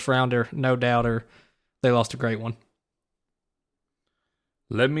 first rounder, no doubter. They lost a great one.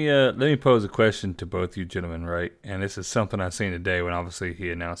 Let me pose a question to both you gentlemen, right? And this is something I seen today when obviously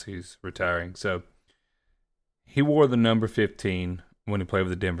he announced he's retiring. So he wore the number 15 when he played with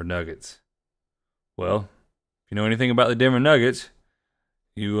the Denver Nuggets. Well, if you know anything about the Denver Nuggets,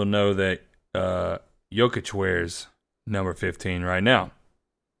 you will know that Jokic wears number 15 right now.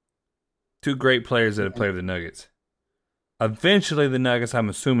 Two great players that have played with the Nuggets. Eventually, the Nuggets, I'm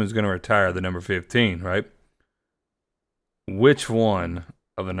assuming, is going to retire the number 15, right? Which one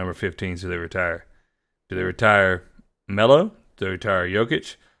of the number 15s do they retire? Do they retire Melo? Do they retire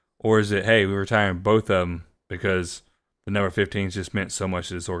Jokic? Or is it, hey, we're retiring both of them because the number 15s just meant so much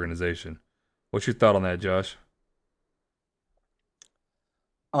to this organization? What's your thought on that, Josh?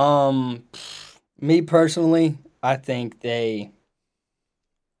 Me personally, I think there's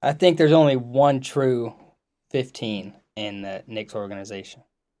only one true 15 in the Knicks organization,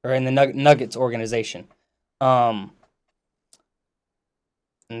 or in the Nuggets organization, and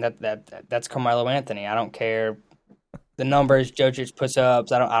that's Carmelo Anthony. I don't care the numbers Jokic puts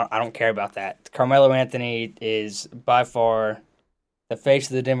up. I don't care about that. Carmelo Anthony is by far the face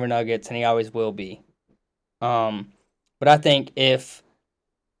of the Denver Nuggets, and he always will be. But I think if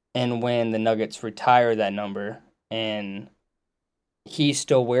and when the Nuggets retire that number and he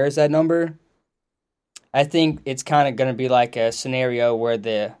still wears that number, I think it's kind of going to be like a scenario where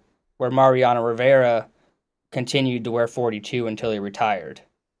Mariano Rivera continued to wear 42 until he retired.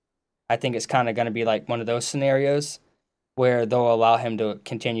 I think it's kind of going to be like one of those scenarios where they'll allow him to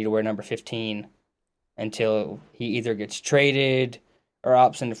continue to wear number 15 until he either gets traded or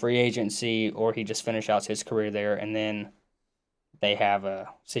opts into free agency, or he just finishes out his career there, and then they have a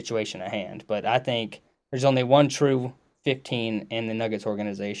situation at hand. But I think there's only one true 15 in the Nuggets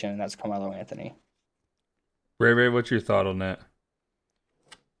organization, and that's Carmelo Anthony. Ray, what's your thought on that?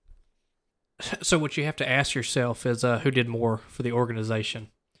 So what you have to ask yourself is who did more for the organization?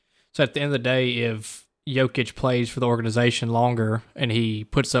 So at the end of the day, if Jokic plays for the organization longer and he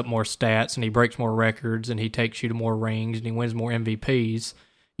puts up more stats and he breaks more records and he takes you to more rings and he wins more MVPs,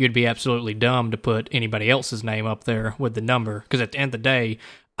 you'd be absolutely dumb to put anybody else's name up there with the number. Because at the end of the day,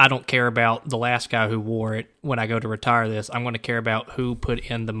 I don't care about the last guy who wore it when I go to retire this. I'm going to care about who put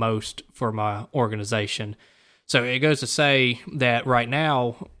in the most for my organization. So it goes to say that right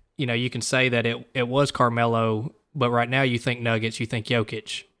now, you can say that it was Carmelo, but right now you think Nuggets, you think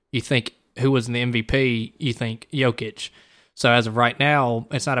Jokic. You think who was in the MVP, you think Jokic. So as of right now,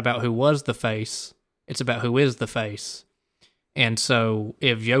 it's not about who was the face, it's about who is the face. And so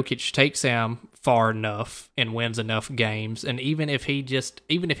if Jokic takes them far enough and wins enough games, and even if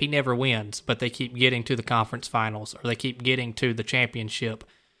he never wins, but they keep getting to the conference finals or they keep getting to the championship,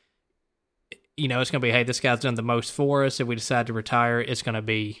 it's going to be, hey, this guy's done the most for us. If we decide to retire, it's going to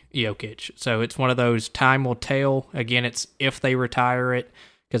be Jokic. So it's one of those, time will tell. Again, it's if they retire it,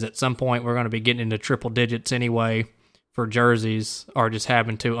 because at some point we're going to be getting into triple digits anyway for jerseys, or just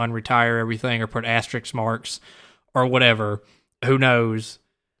having to unretire everything or put asterisk marks or whatever. Who knows?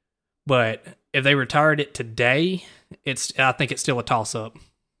 But if they retired it today, I think it's still a toss-up.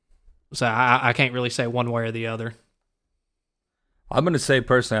 So I can't really say one way or the other. I'm going to say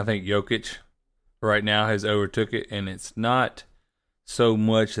personally, I think Jokic right now has overtook it, and it's not so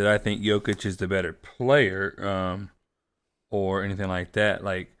much that I think Jokic is the better player or anything like that.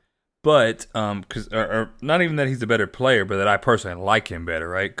 But or not even that he's the better player, but that I personally like him better,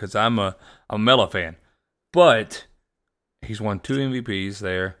 right? Because I'm a Melo fan. But he's won 2 MVPs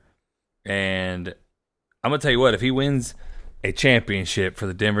there, and I'm gonna tell you what. If he wins a championship for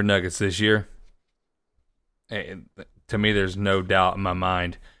the Denver Nuggets this year, to me, there's no doubt in my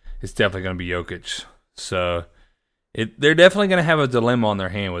mind it's definitely gonna be Jokic. So they're definitely gonna have a dilemma on their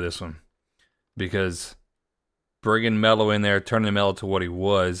hand with this one because bringing Melo in there, turning Melo to what he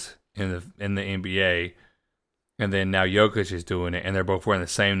was in the NBA, and then now Jokic is doing it, and they're both wearing the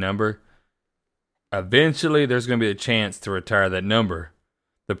same number. Eventually, there's going to be a chance to retire that number.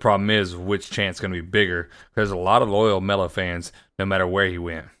 The problem is which chance is going to be bigger. There's a lot of loyal Melo fans, no matter where he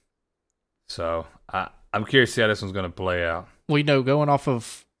went. So I'm curious to see how this one's going to play out. We know going off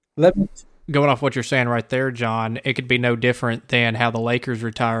what you're saying right there, John, it could be no different than how the Lakers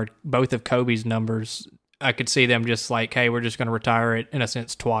retired both of Kobe's numbers. I could see them just like, hey, we're just going to retire it in a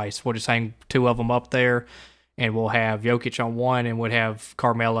sense twice. We'll just hang two of them up there, and we'll have Jokic on one, and we'll have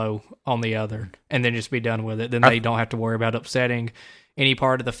Carmelo on the other, and then just be done with it. Then they don't have to worry about upsetting any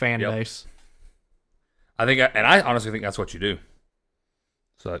part of the fan base. I honestly think that's what you do.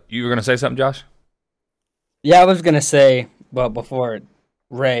 So you were going to say something, Josh? Yeah, I was going to say, well, before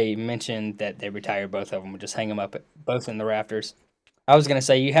Ray mentioned that they retired both of them, we'll just hang them up both in the rafters. I was going to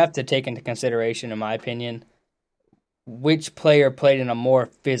say you have to take into consideration, in my opinion, which player played in a more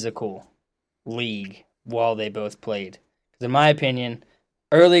physical league while they both played. Because in my opinion,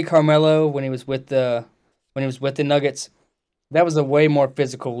 early Carmelo when he was with the Nuggets, that was a way more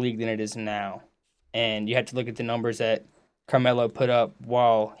physical league than it is now. And you have to look at the numbers that Carmelo put up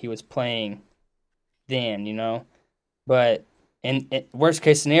while he was playing then, you know. But in worst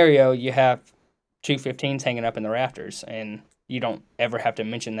case scenario, you have 215s hanging up in the rafters, and you don't ever have to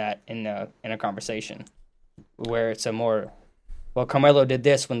mention that in a conversation where it's a more, well, Carmelo did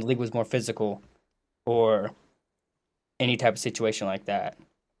this when the league was more physical, or any type of situation like that.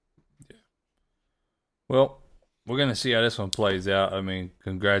 Yeah. Well, we're going to see how this one plays out. I mean,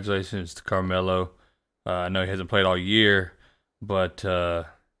 congratulations to Carmelo. I know he hasn't played all year, but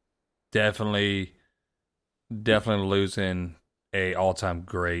definitely losing a all-time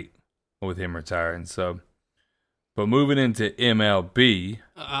great with him retiring. So, but moving into MLB.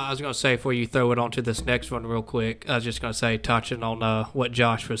 I was going to say, before you throw it onto this next one real quick, I was just going to say, touching on what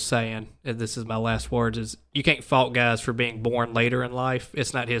Josh was saying, and this is my last words, is you can't fault guys for being born later in life.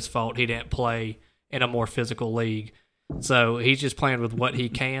 It's not his fault he didn't play in a more physical league. So he's just playing with what he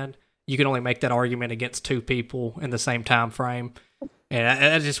can. You can only make that argument against two people in the same time frame. And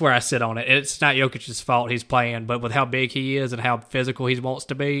that's just where I sit on it. It's not Jokic's fault he's playing, but with how big he is and how physical he wants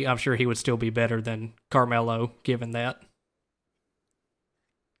to be, I'm sure he would still be better than Carmelo, given that.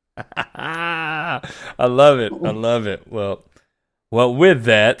 I love it. I love it. Well, with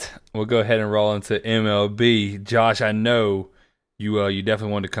that, we'll go ahead and roll into MLB. Josh, I know you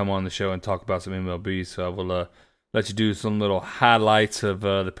definitely wanted to come on the show and talk about some MLB, so I will let you do some little highlights of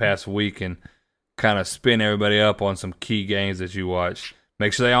the past week and kind of spin everybody up on some key games that you watch.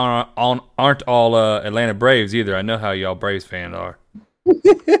 Make sure they aren't all Atlanta Braves either. I know how y'all Braves fans are.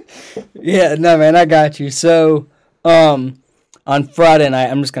 Yeah, no, man, I got you. So, on Friday night,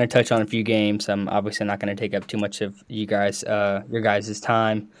 I'm just going to touch on a few games. I'm obviously not going to take up too much of your guys'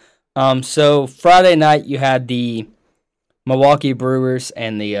 time. So Friday night, you had the Milwaukee Brewers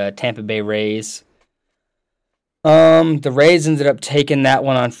and the Tampa Bay Rays. The Rays ended up taking that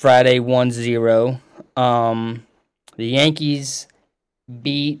one on Friday 1-0. The Yankees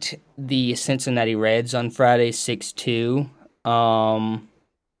beat the Cincinnati Reds on Friday 6-2.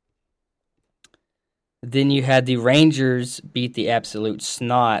 Then you had the Rangers beat the absolute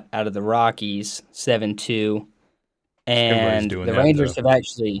snot out of the Rockies 7-2. And the Rangers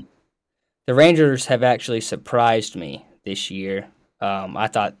have actually surprised me this year. I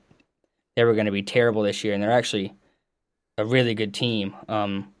thought they were going to be terrible this year, and they're actually a really good team.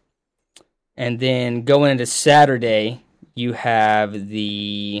 And then going into Saturday, you have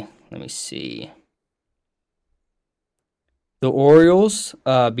the Orioles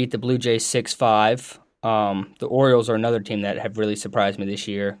beat the Blue Jays 6-5. The Orioles are another team that have really surprised me this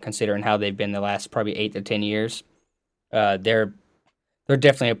year, considering how they've been the last probably 8 to 10 years. They're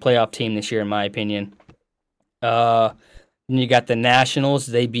definitely a playoff team this year, in my opinion. Then you got the Nationals.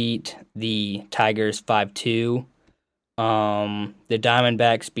 They beat the Tigers 5-2. The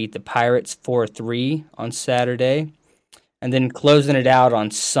Diamondbacks beat the Pirates 4-3 on Saturday. And then closing it out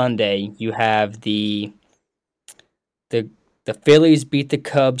on Sunday, you have the Phillies beat the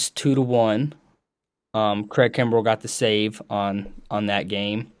Cubs 2-1. Craig Kimbrell got the save on that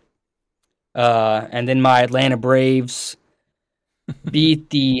game. And then my Atlanta Braves beat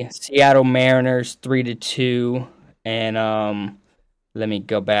the Seattle Mariners 3-2. And let me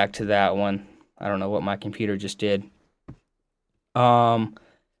go back to that one. I don't know what my computer just did.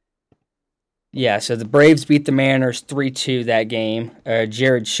 Yeah, so the Braves beat the Mariners 3-2 that game.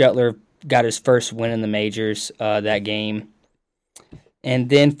 Jared Shuttler got his first win in the majors that game. And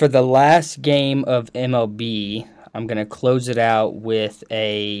then for the last game of MLB, I'm going to close it out with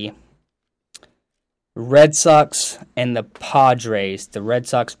a Red Sox and the Padres. The Red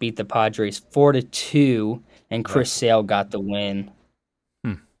Sox beat the Padres 4-2, and Chris Sale got the win.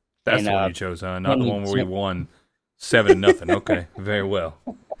 That's the one you chose, huh? Not the one where we won 7-0. Okay, very well.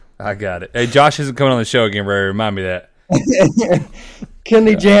 I got it. Hey, Josh isn't coming on the show again, Ray. Remind me of that.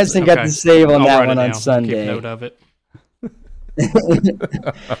 Kenley Jansen got the save on that one on Keep Sunday. note of it.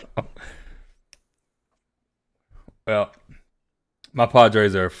 Well, my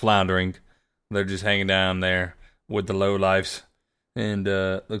Padres are floundering. They're just hanging down there with the low lifes. And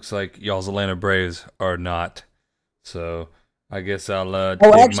looks like y'all's Atlanta Braves are not. So I guess I'll take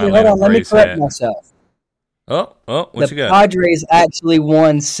actually, my hold Atlanta on. Let me Braves correct hat. myself. Oh, what you The got? Padres actually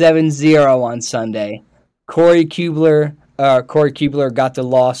won 7-0 on Sunday. Corey Kubler got the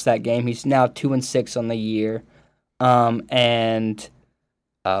loss that game. He's now 2-6 on the year. And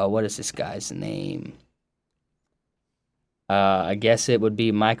what is this guy's name? I guess it would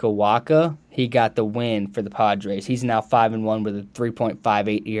be Michael Wacha. He got the win for the Padres. He's now 5-1 with a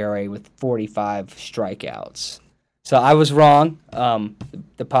 3.58 ERA with 45 strikeouts. So I was wrong.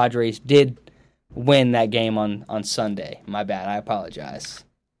 The Padres did win that game on Sunday. My bad. I apologize.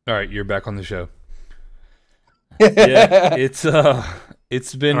 All right, you're back on the show. Yeah, it's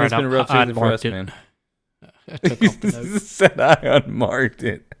been All right, a rough season for us, unmarked it. man. I took off the note. Said I unmarked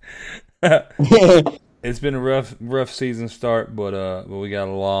it. It's been a rough season start, but we got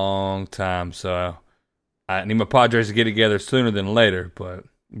a long time, so I need my Padres to get together sooner than later. But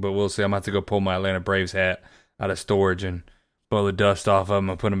we'll see. I'm gonna have to go pull my Atlanta Braves hat out of storage and blow the dust off of them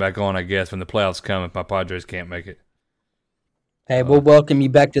and put them back on, I guess, when the playoffs come if my Padres can't make it. Hey, we'll welcome you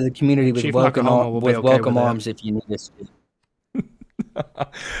back to the community with Chief welcome Nakahoma will be okay welcome with that. arms if you need us to.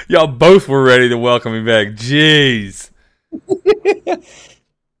 Y'all both were ready to welcome me back. Jeez.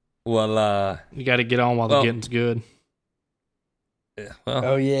 Well, You got to get on while the getting's good. yeah, well,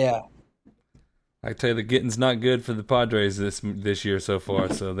 Oh yeah. I tell you, the getting's not good for the Padres this year so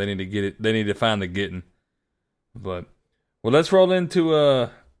far. So they need to get it. They need to find the getting. But let's roll into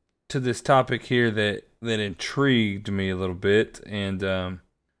to this topic here that intrigued me a little bit, and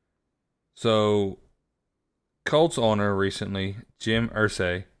so Colts owner recently, Jim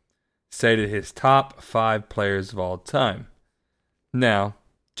Irsay, stated his top 5 players of all time. Now,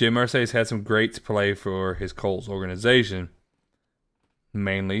 Jim Irsay's had some great play for his Colts organization,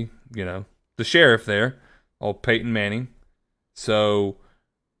 mainly, the sheriff there, old Peyton Manning. So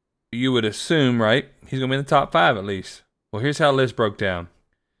you would assume, right, he's going to be in the top 5 at least. Well, here's how the list broke down.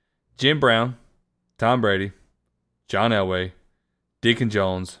 Jim Brown, Tom Brady, John Elway, Deacon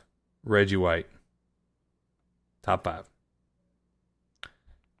Jones, Reggie White. Top 5.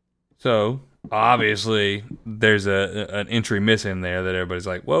 So, obviously, there's an entry missing there that everybody's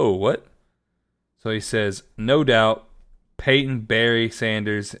like, whoa, what? So he says, no doubt, Peyton, Barry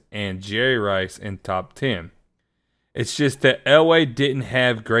Sanders, and Jerry Rice in top 10. It's just that Elway didn't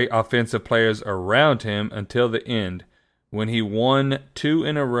have great offensive players around him until the end, when he won 2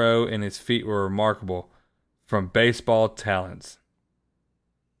 in a row and his feet were remarkable from baseball talents.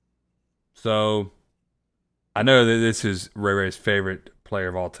 So, I know that this is Ray Ray's favorite player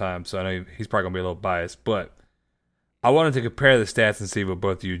of all time, so I know he's probably going to be a little biased, but I wanted to compare the stats and see what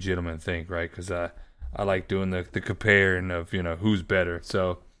both of you gentlemen think, right? Because I like doing the comparing of, who's better.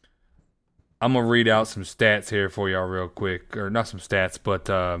 So, I'm going to read out some stats here for y'all real quick. Or not some stats, but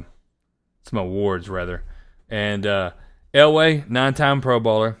some awards, rather. And Elway, 9-time Pro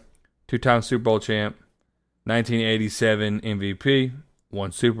Bowler, 2-time Super Bowl champ, 1987 MVP,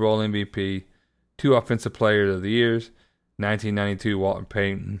 1 Super Bowl MVP, 2 Offensive Players of the Years, 1992 Walter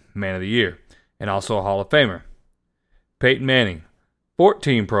Payton Man of the Year, and also a Hall of Famer. Peyton Manning,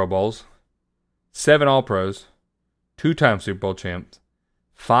 14 Pro Bowls, 7 All-Pros, 2-time Super Bowl champs,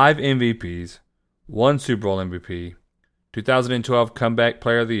 5 MVPs, 1 Super Bowl MVP, 2012 Comeback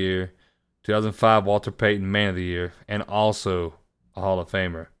Player of the Year, 2005 Walter Payton Man of the Year, and also a Hall of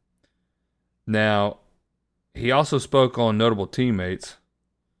Famer. Now, he also spoke on notable teammates,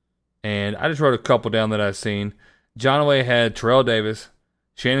 and I just wrote a couple down that I've seen. John Elway had Terrell Davis,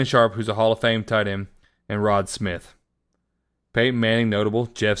 Shannon Sharp, who's a Hall of Fame tight end, and Rod Smith. Peyton Manning, notable,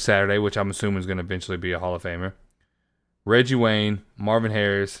 Jeff Saturday, which I'm assuming is going to eventually be a Hall of Famer. Reggie Wayne, Marvin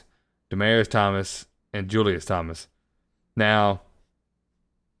Harris, Demaryius Thomas, and Julius Thomas. Now,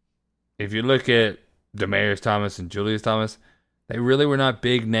 if you look at Demaryius Thomas and Julius Thomas, they really were not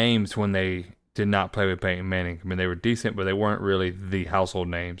big names when they did not play with Peyton Manning. I mean, they were decent, but they weren't really the household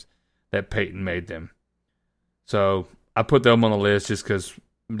names. that Peyton made them. So I put them on the list just because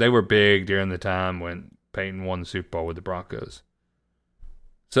they were big during the time when Peyton won the Super Bowl with the Broncos.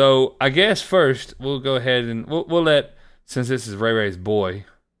 So I guess first we'll go ahead and we'll let, since this is Ray Ray's boy,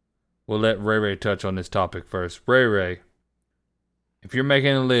 we'll let Ray Ray touch on this topic first. Ray Ray, if you're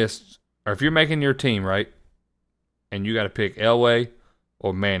making a list, or if you're making your team, right, and you got to pick Elway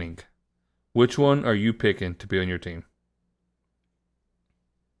or Manning, which one are you picking to be on your team?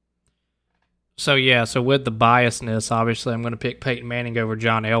 So with the biasness, obviously I'm going to pick Peyton Manning over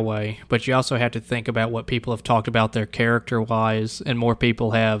John Elway, but you also have to think about what people have talked about their character-wise, and more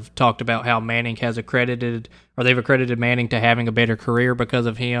people have talked about how Manning they've accredited Manning to having a better career because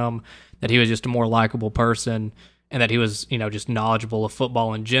of him, that he was just a more likable person, and that he was, just knowledgeable of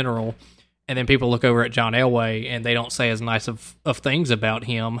football in general. And then people look over at John Elway, and they don't say as nice of things about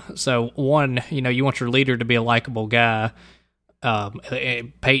him. So one, you want your leader to be a likable guy.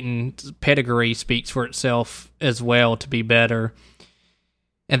 Peyton's pedigree speaks for itself as well to be better.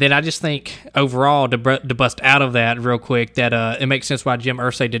 And then I just think overall, to bust out of that real quick, that it makes sense why Jim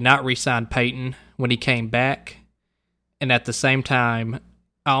Irsay did not re-sign Peyton when he came back. And at the same time,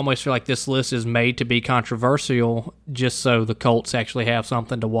 I almost feel like this list is made to be controversial just so the Colts actually have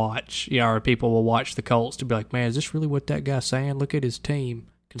something to watch. Or people will watch the Colts to be like, man, is this really what that guy's saying? Look at his team,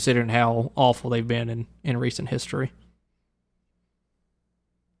 considering how awful they've been in recent history.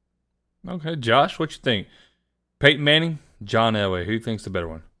 Okay, Josh, what you think? Peyton Manning, John Elway. Who thinks the better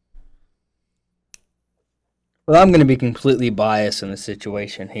one? Well, I'm going to be completely biased in the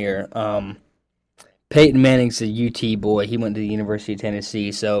situation here. Peyton Manning's a UT boy. He went to the University of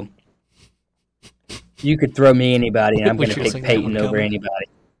Tennessee, so you could throw me anybody, and I'm going to pick Peyton over anybody.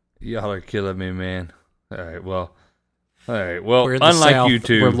 Y'all are killing me, man. All right, well, unlike South, you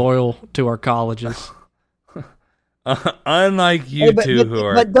two, we're loyal to our colleges. Unlike you two who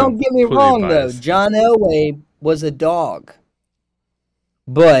are. But don't get me wrong, biased. though. John Elway was a dog.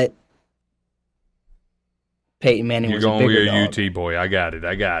 But Peyton Manning was a bigger dog. You're going with your UT boy. I got it.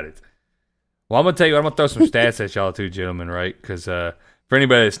 Well, I'm going to tell you, I'm going to throw some stats at y'all two gentlemen, right? Because for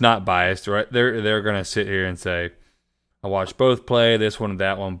anybody that's not biased, right, they're going to sit here and say, I watched both play, this one and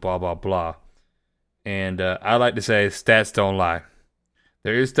that one, blah, blah, blah. And I like to say stats don't lie.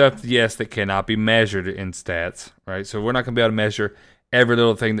 There is stuff, yes, that cannot be measured in stats, right? So we're not going to be able to measure every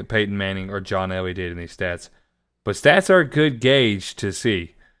little thing that Peyton Manning or John Elway did in these stats. But stats are a good gauge to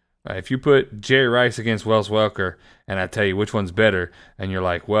see. Right? If you put Jerry Rice against Wes Welker, and I tell you which one's better, and you're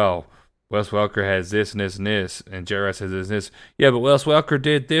like, well, Wes Welker has this and this and this, and Jerry Rice has this and this. Yeah, but Wes Welker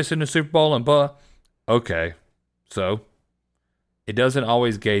did this in the Super Bowl and blah. Okay, so it doesn't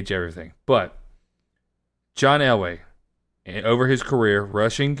always gauge everything. But John Elway, over his career,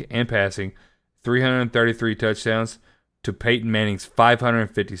 rushing and passing, 333 touchdowns to Peyton Manning's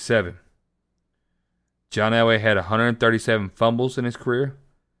 557. John Elway had 137 fumbles in his career.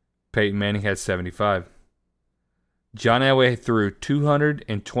 Peyton Manning had 75. John Elway threw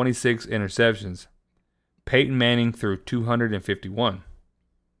 226 interceptions. Peyton Manning threw 251.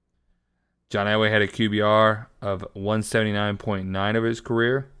 John Elway had a QBR of 179.9 over his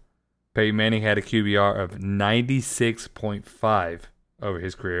career. Peyton Manning had a QBR of 96.5 over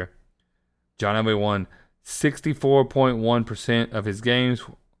his career. John Elway won 64.1% of his games.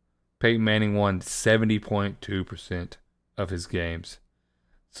 Peyton Manning won 70.2% of his games.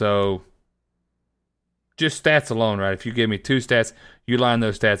 So, just stats alone, right? If you give me two stats, you line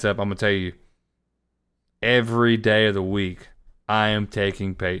those stats up, I'm going to tell you, every day of the week, I am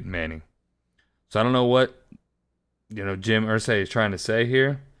taking Peyton Manning. So, I don't know what, Jim Irsay is trying to say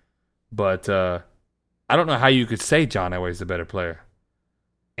here. But I don't know how you could say John Elway is the better player.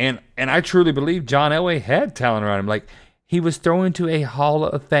 And I truly believe John Elway had talent around him. Like, he was thrown to a Hall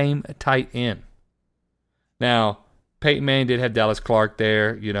of Fame tight end. Now, Peyton Manning did have Dallas Clark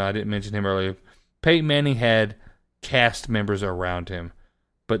there. I didn't mention him earlier. Peyton Manning had cast members around him.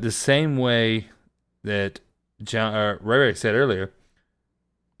 But the same way that Ray said earlier,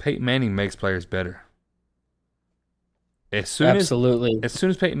 Peyton Manning makes players better. Absolutely. As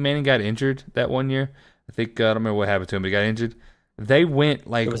soon as Peyton Manning got injured that one year, I think, I don't remember what happened to him, but he got injured. They went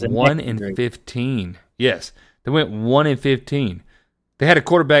like 1-15. Yes, they went 1-15. They had a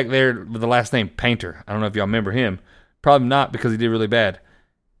quarterback there with the last name Painter. I don't know if y'all remember him. Probably not because he did really bad.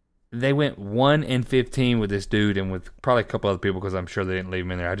 They went 1-15 with this dude and with probably a couple other people because I'm sure they didn't leave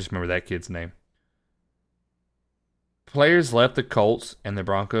him in there. I just remember that kid's name. Players left the Colts and the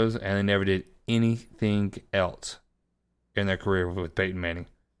Broncos, and they never did anything else in their career with Peyton Manning,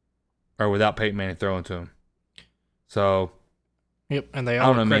 or without Peyton Manning throwing to him. So, yep, and they all I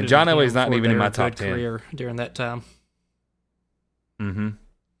don't know, man. John Elway's not even in my top 10 career during that time. Mm-hmm.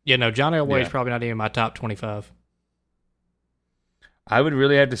 Yeah, no, John Elway is Yeah. probably not even my top 25. I would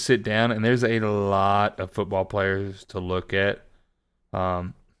really have to sit down, and there's a lot of football players to look at.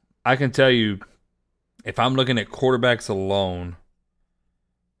 I can tell you, if I'm looking at quarterbacks alone,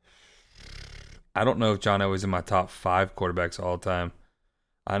 I don't know if John Elway's in my top 5 quarterbacks all time.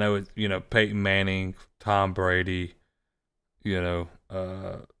 I know it's, Peyton Manning, Tom Brady, they're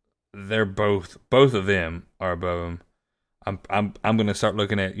both of them are above him. I'm gonna start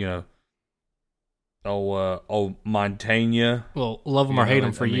looking at Montaigne. Well, love him or hate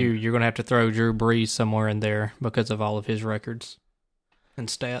him for you, you're going to have to throw Drew Brees somewhere in there because of all of his records and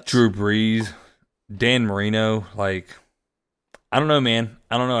stats. Drew Brees, Dan Marino. Like, I don't know, man.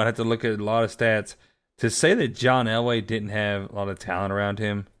 I don't know. I'd have to look at a lot of stats to say that John Elway didn't have a lot of talent around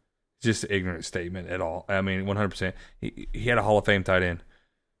him. Just an ignorant statement at all. I mean, 100%. He had a Hall of Fame tight end,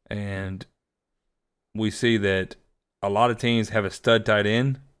 and we see that a lot of teams have a stud tight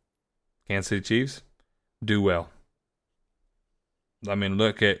end. Kansas City Chiefs do well. I mean,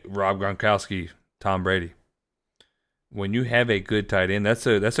 look at Rob Gronkowski, Tom Brady. When you have a good tight end, that's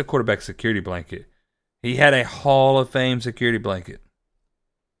a quarterback security blanket. He had a Hall of Fame security blanket.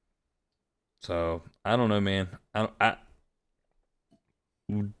 So I don't know, man.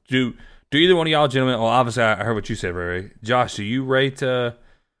 Do either one of y'all gentlemen? Well, obviously I heard what you said, Ray. Josh, do you rate? Do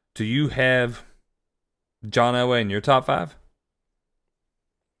you have John Elway in your top 5?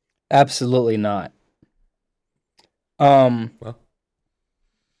 Absolutely not. Well,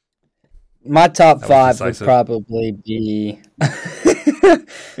 my top 5 would decisive. probably be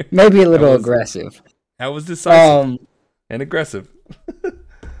maybe a little aggressive. That was decisive and aggressive.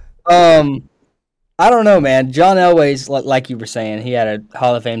 I don't know, man. John Elway's, like you were saying, he had a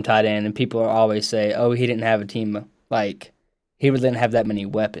Hall of Fame tight end, and people always say, oh, he didn't have a team, like, he didn't have that many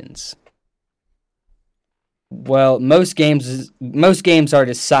weapons. Well, most games are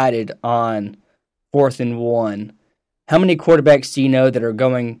decided on 4th and 1. How many quarterbacks do you know that are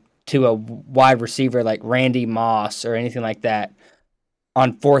going to a wide receiver like Randy Moss or anything like that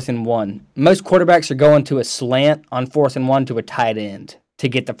on 4th and 1? Most quarterbacks are going to a slant on 4th and 1 to a tight end to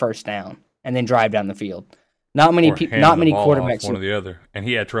get the first down and then drive down the field. Not many quarterbacks. One or the other, and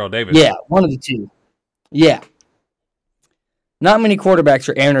he had Terrell Davis. Yeah, one of the two. Yeah, not many quarterbacks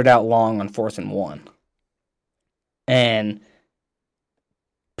are airing it out long on 4th and 1. And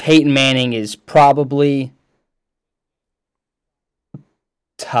Peyton Manning is probably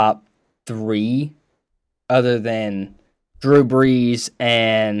top 3 other than Drew Brees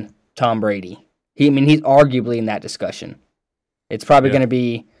and Tom Brady. He's arguably in that discussion. It's probably going to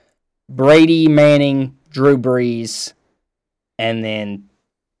be Brady, Manning, Drew Brees, and then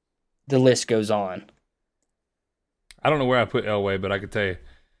the list goes on. I don't know where I put Elway, but I could tell you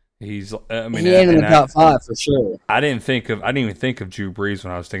he's. He ain't in the top 5 for sure. I didn't even think of Drew Brees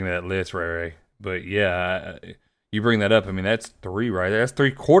when I was thinking of that list, Ray. But yeah, you bring that up. I mean, that's 3 right there. That's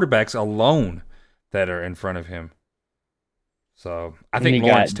 3 quarterbacks alone that are in front of him. So I think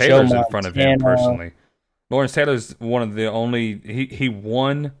Lawrence Taylor's in front of him personally. Lawrence Taylor's one of the only. He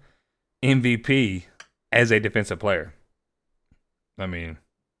won MVP as a defensive player. I mean,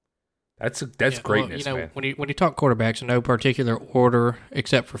 that's greatness, well, man. When you talk quarterbacks in no particular order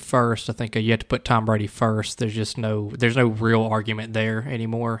except for first, I think you have to put Tom Brady first. There's no real argument there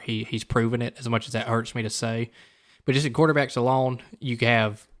anymore. He's proven it, as much as that hurts me to say. But just in quarterbacks alone, you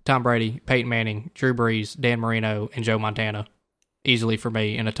have Tom Brady, Peyton Manning, Drew Brees, Dan Marino, and Joe Montana. Easily for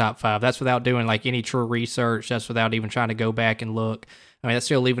me in the top 5. That's without doing like any true research. That's without even trying to go back and look. I mean, that's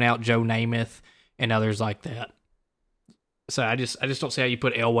still leaving out Joe Namath and others like that. So I just don't see how you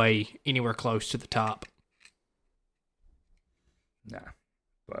put Elway anywhere close to the top. Nah,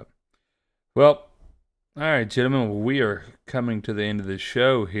 but well, all right, gentlemen. We are coming to the end of the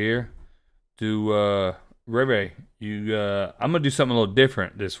show here. Ray, I'm gonna do something a little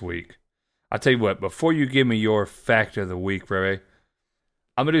different this week. I'll tell you what. Before you give me your fact of the week, Ray,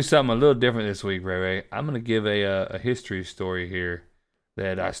 I'm gonna do something a little different this week, Ray. I'm gonna give a history story here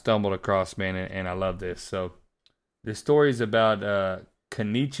that I stumbled across, man, and I love this. So, this story is about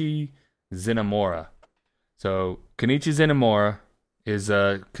Kenichi Zenemora. So, Kenichi Zenemora is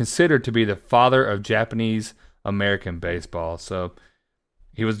considered to be the father of Japanese American baseball. So,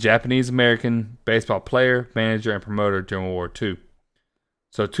 he was a Japanese American baseball player, manager, and promoter during World War II.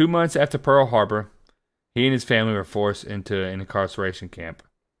 So 2 months after Pearl Harbor, he and his family were forced into an incarceration camp.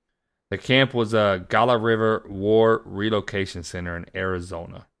 The camp was a Gala River War Relocation Center in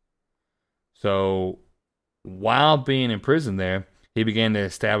Arizona. So while being in prison there, he began to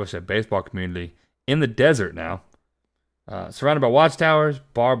establish a baseball community in the desert now. Surrounded by watchtowers,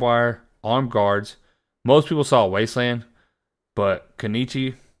 barbed wire, armed guards. Most people saw a wasteland, but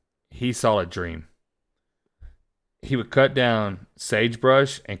Kenichi he saw a dream. He would cut down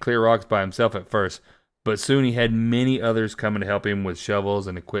sagebrush and clear rocks by himself at first, but soon he had many others coming to help him with shovels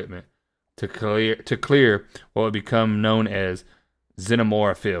and equipment to clear what would become known as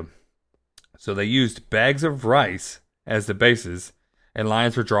Zenemora Field. So they used bags of rice as the bases, and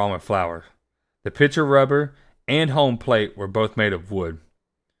lines were drawn with flour. The pitcher rubber and home plate were both made of wood.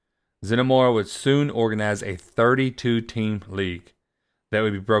 Zenemora would soon organize a 32-team league that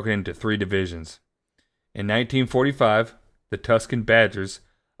would be broken into 3 divisions. In 1945, the Tuscan Badgers,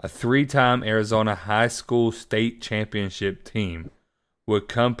 a 3-time Arizona high school state championship team, would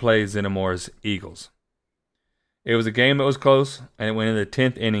come play Zenemora's Eagles. It was a game that was close, and it went into the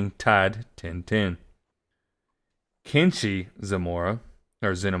 10th inning tied 10-10. Kenshi Zenemora,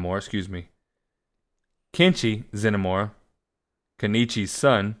 Kenichi's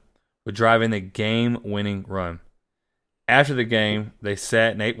son, would drive in the game-winning run. After the game, they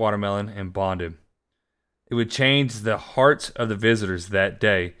sat and ate watermelon and bonded. It would change the hearts of the visitors that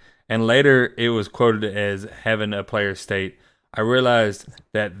day, and later it was quoted as having a player state, "I realized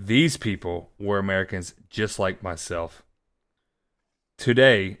that these people were Americans just like myself."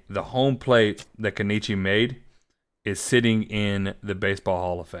 Today, the home plate that Kenichi made is sitting in the Baseball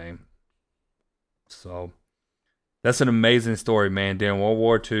Hall of Fame. So, that's an amazing story, man. During World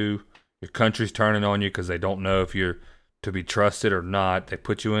War II, your country's turning on you because they don't know if you're to be trusted or not. They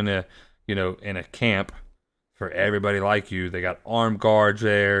put you in a camp for everybody like you. They got armed guards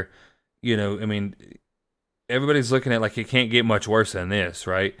there. Everybody's looking at like it can't get much worse than this,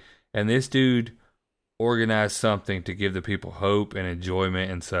 right? And this dude organized something to give the people hope and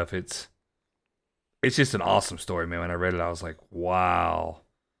enjoyment and stuff. It's just an awesome story, man. When I read it, I was like, wow.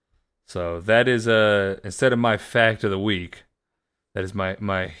 So that is instead of my fact of the week, that is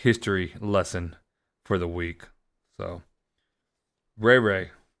my history lesson for the week. So, Ray,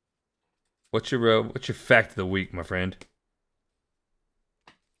 what's your fact of the week, my friend?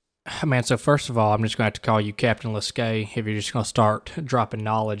 Man, so first of all, I'm just going to have to call you Captain Lescae if you're just going to start dropping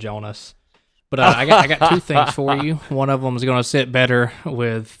knowledge on us. But I got 2 things for you. One of them is going to sit better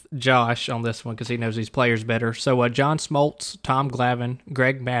with Josh on this one because he knows these players better. So John Smoltz, Tom Glavine,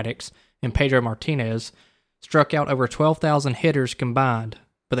 Greg Maddux, and Pedro Martinez struck out over 12,000 hitters combined,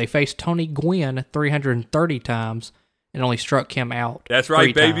 but they faced Tony Gwynn 330 times and only struck him out. That's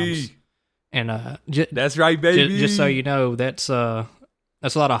right, 3 baby. times. And that's right, baby. Just so you know, that's a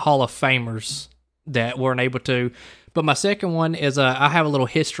lot of Hall of Famers that weren't able to. But my second one is I have a little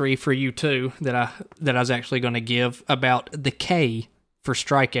history for you too that I was actually going to give about the K for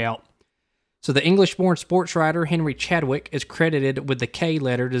strikeout. So the English-born sports writer Henry Chadwick is credited with the K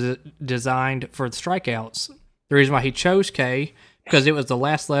letter designed for the strikeouts. The reason why he chose K because it was the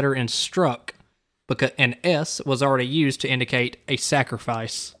last letter in struck, because an S was already used to indicate a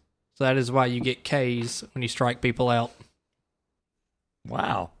sacrifice. So that is why you get Ks when you strike people out.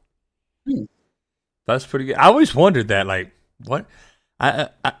 Wow. That's pretty good. I always wondered that, like, what?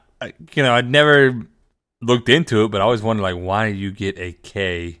 I'd never looked into it, but I always wondered, like, why do you get a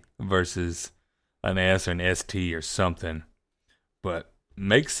K versus an S or an ST or something? But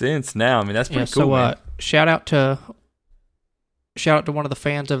makes sense now. I mean, that's pretty cool. So, man. Shout out to one of the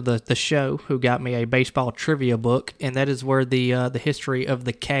fans of the show who got me a baseball trivia book, and that is where the history of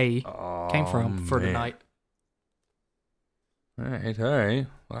the K came from for tonight. All right.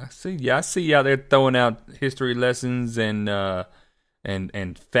 Well, I see you out there throwing out history lessons and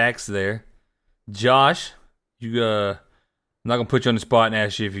facts there. Josh, I'm not gonna put you on the spot and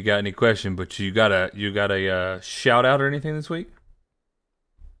ask you if you got any question, but you got a shout out or anything this week?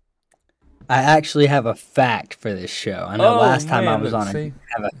 I actually have a fact for this show. I know last time I was on it, I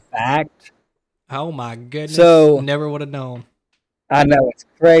have a fact. Oh my goodness! So never would have known. I know, it's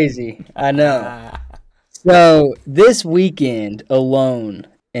crazy. I know. So this weekend alone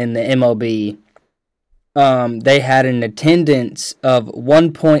in the MLB, they had an attendance of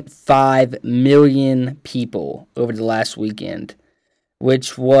 1.5 million people over the last weekend,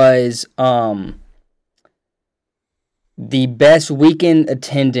 which was the best weekend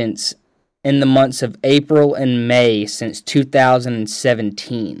attendance in the months of April and May since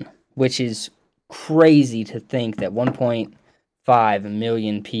 2017, which is crazy to think that 1.5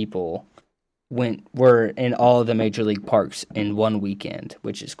 million people were in all of the major league parks in one weekend,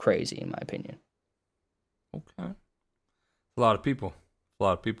 which is crazy in my opinion. Okay. A lot of people.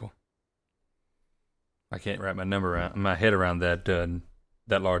 I can't wrap my head around that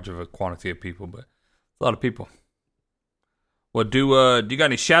large of a quantity of people, but a lot of people. Well, do you got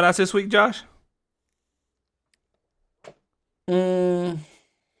any shout outs this week, Josh? I'm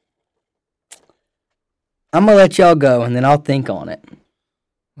gonna let y'all go and then I'll think on it.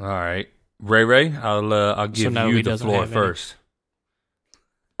 All right, Ray, I'll give no, you he the doesn't floor have any. first.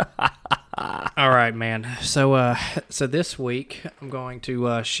 All right, man. So this week I'm going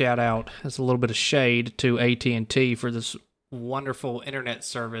to shout out as a little bit of shade to AT&T for this wonderful internet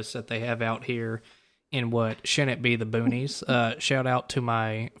service that they have out here in what shouldn't be the boonies. Shout out to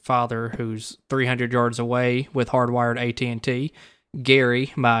my father, who's 300 yards away with hardwired AT&T.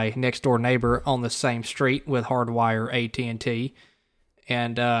 Gary, my next door neighbor on the same street with hardwire AT&T.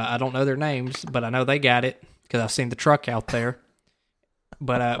 And I don't know their names, but I know they got it because I've seen the truck out there.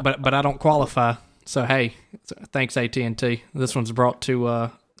 But I don't qualify. So hey, thanks AT&T. This episode's brought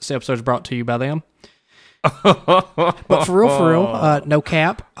to you by them. But for real, no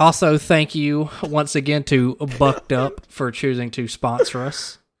cap. Also, thank you once again to Bucked Up for choosing to sponsor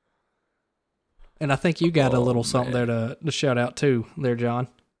us. And I think you got a little something there to shout out too, there, John.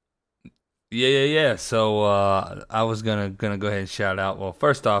 Yeah. So I was gonna go ahead and shout out. Well,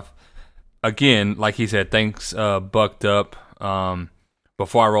 first off, again, like he said, thanks Bucked Up.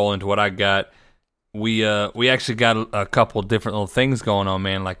 Before I roll into what I got, we actually got a couple different little things going on,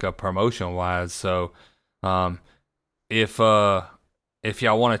 man, like promotion wise. So if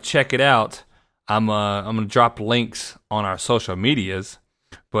y'all want to check it out, I'm gonna drop links on our social medias,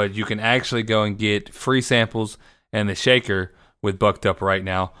 but you can actually go and get free samples and the shaker with Bucked Up right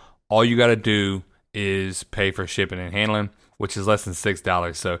now. All you got to do is pay for shipping and handling, which is less than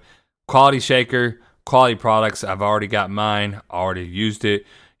 $6. So quality shaker, quality products. I've already got mine, already used it.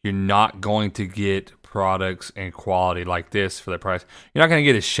 You're not going to get products and quality like this for the price. You're not going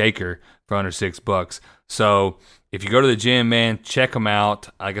to get a shaker for under $6. So if you go to the gym, man, check them out.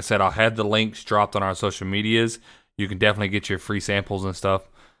 Like I said, I'll have the links dropped on our social medias. You can definitely get your free samples and stuff.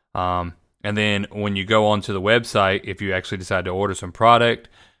 And then when you go onto the website, if you actually decide to order some product,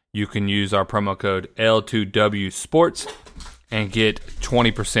 you can use our promo code L2W Sports and get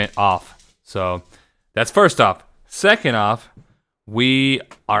 20% off. So that's first off. Second off, we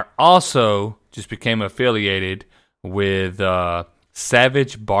are also just became affiliated with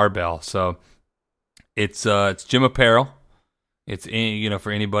Savage Barbell. So it's gym apparel. It's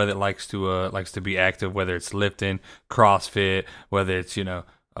for anybody that likes to be active, whether it's lifting, CrossFit, whether it's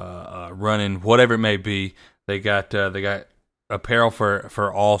running, whatever it may be. They got apparel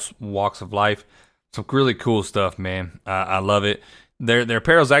for all walks of life. Some really cool stuff, man. I love it. Their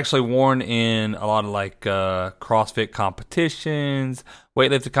apparel is actually worn in a lot of CrossFit competitions,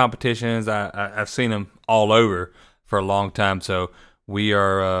 weightlifting competitions. I've seen them all over for a long time. So we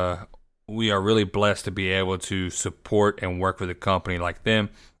are really blessed to be able to support and work with a company like them.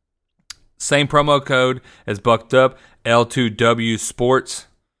 Same promo code as Bucked Up, L2W Sports.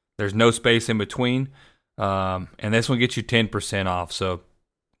 There's no space in between. And this one gets you 10% off. So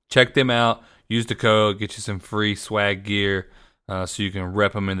check them out. Use the code. Get you some free swag gear so you can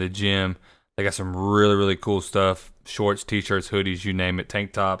rep them in the gym. They got some really, really cool stuff. Shorts, t-shirts, hoodies, you name it.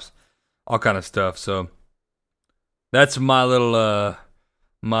 Tank tops, all kind of stuff. So that's my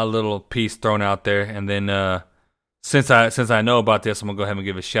little piece thrown out there. And then since I know about this, I'm going to go ahead and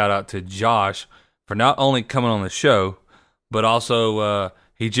give a shout out to Josh for not only coming on the show, but also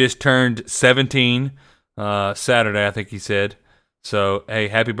he just turned 17 Saturday, I think he said. So hey,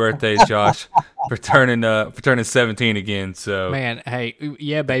 happy birthday, Josh, for turning 17 again. So Man, hey,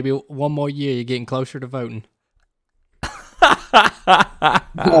 yeah, baby, one more year, you're getting closer to voting.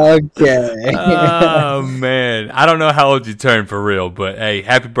 Okay. Oh man, I don't know how old you turned for real, but hey,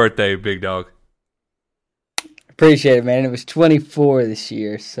 happy birthday, big dog. Appreciate it, man. It was 24 this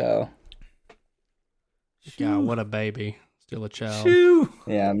year, so. God, what a baby. Still a child. Shoo.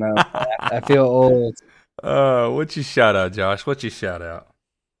 Yeah, no. I feel old. What's your shout out, Josh? What's your shout out?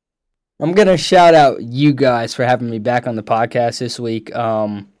 I'm going to shout out you guys for having me back on the podcast this week.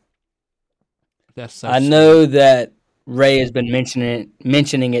 That's so I know that Ray has been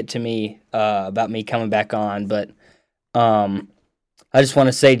mentioning it to me about me coming back on, but I just want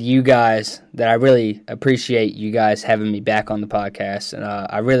to say to you guys that I really appreciate you guys having me back on the podcast, and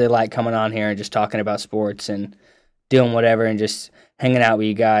I really like coming on here and just talking about sports and doing whatever and just hanging out with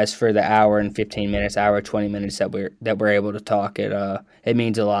you guys for the hour and 15 minutes, hour 20 minutes that we're able to talk. It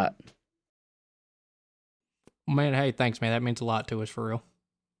means a lot. Man, hey, thanks, man. That means a lot to us, for real.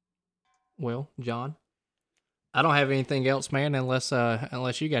 Well, John, I don't have anything else, man, unless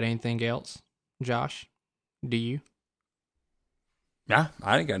you got anything else. Josh, do you? Nah,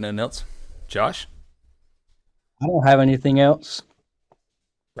 I ain't got nothing else. Josh? I don't have anything else.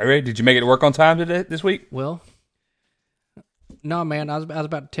 Ray, did you make it to work on time this week? Well, no, man. I was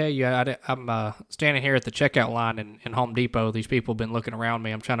about to tell you. I'm standing here at the checkout line in Home Depot. These people have been looking around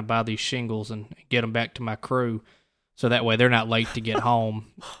me. I'm trying to buy these shingles and get them back to my crew. so that way they're not late to get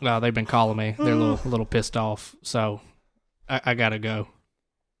home. They've been calling me. They're a little pissed off, so I gotta go.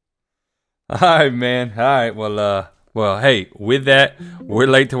 All right, man. All right. Well, hey, with that, we're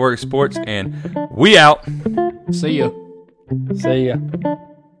Late to Work Sports, and we out. See ya. See ya.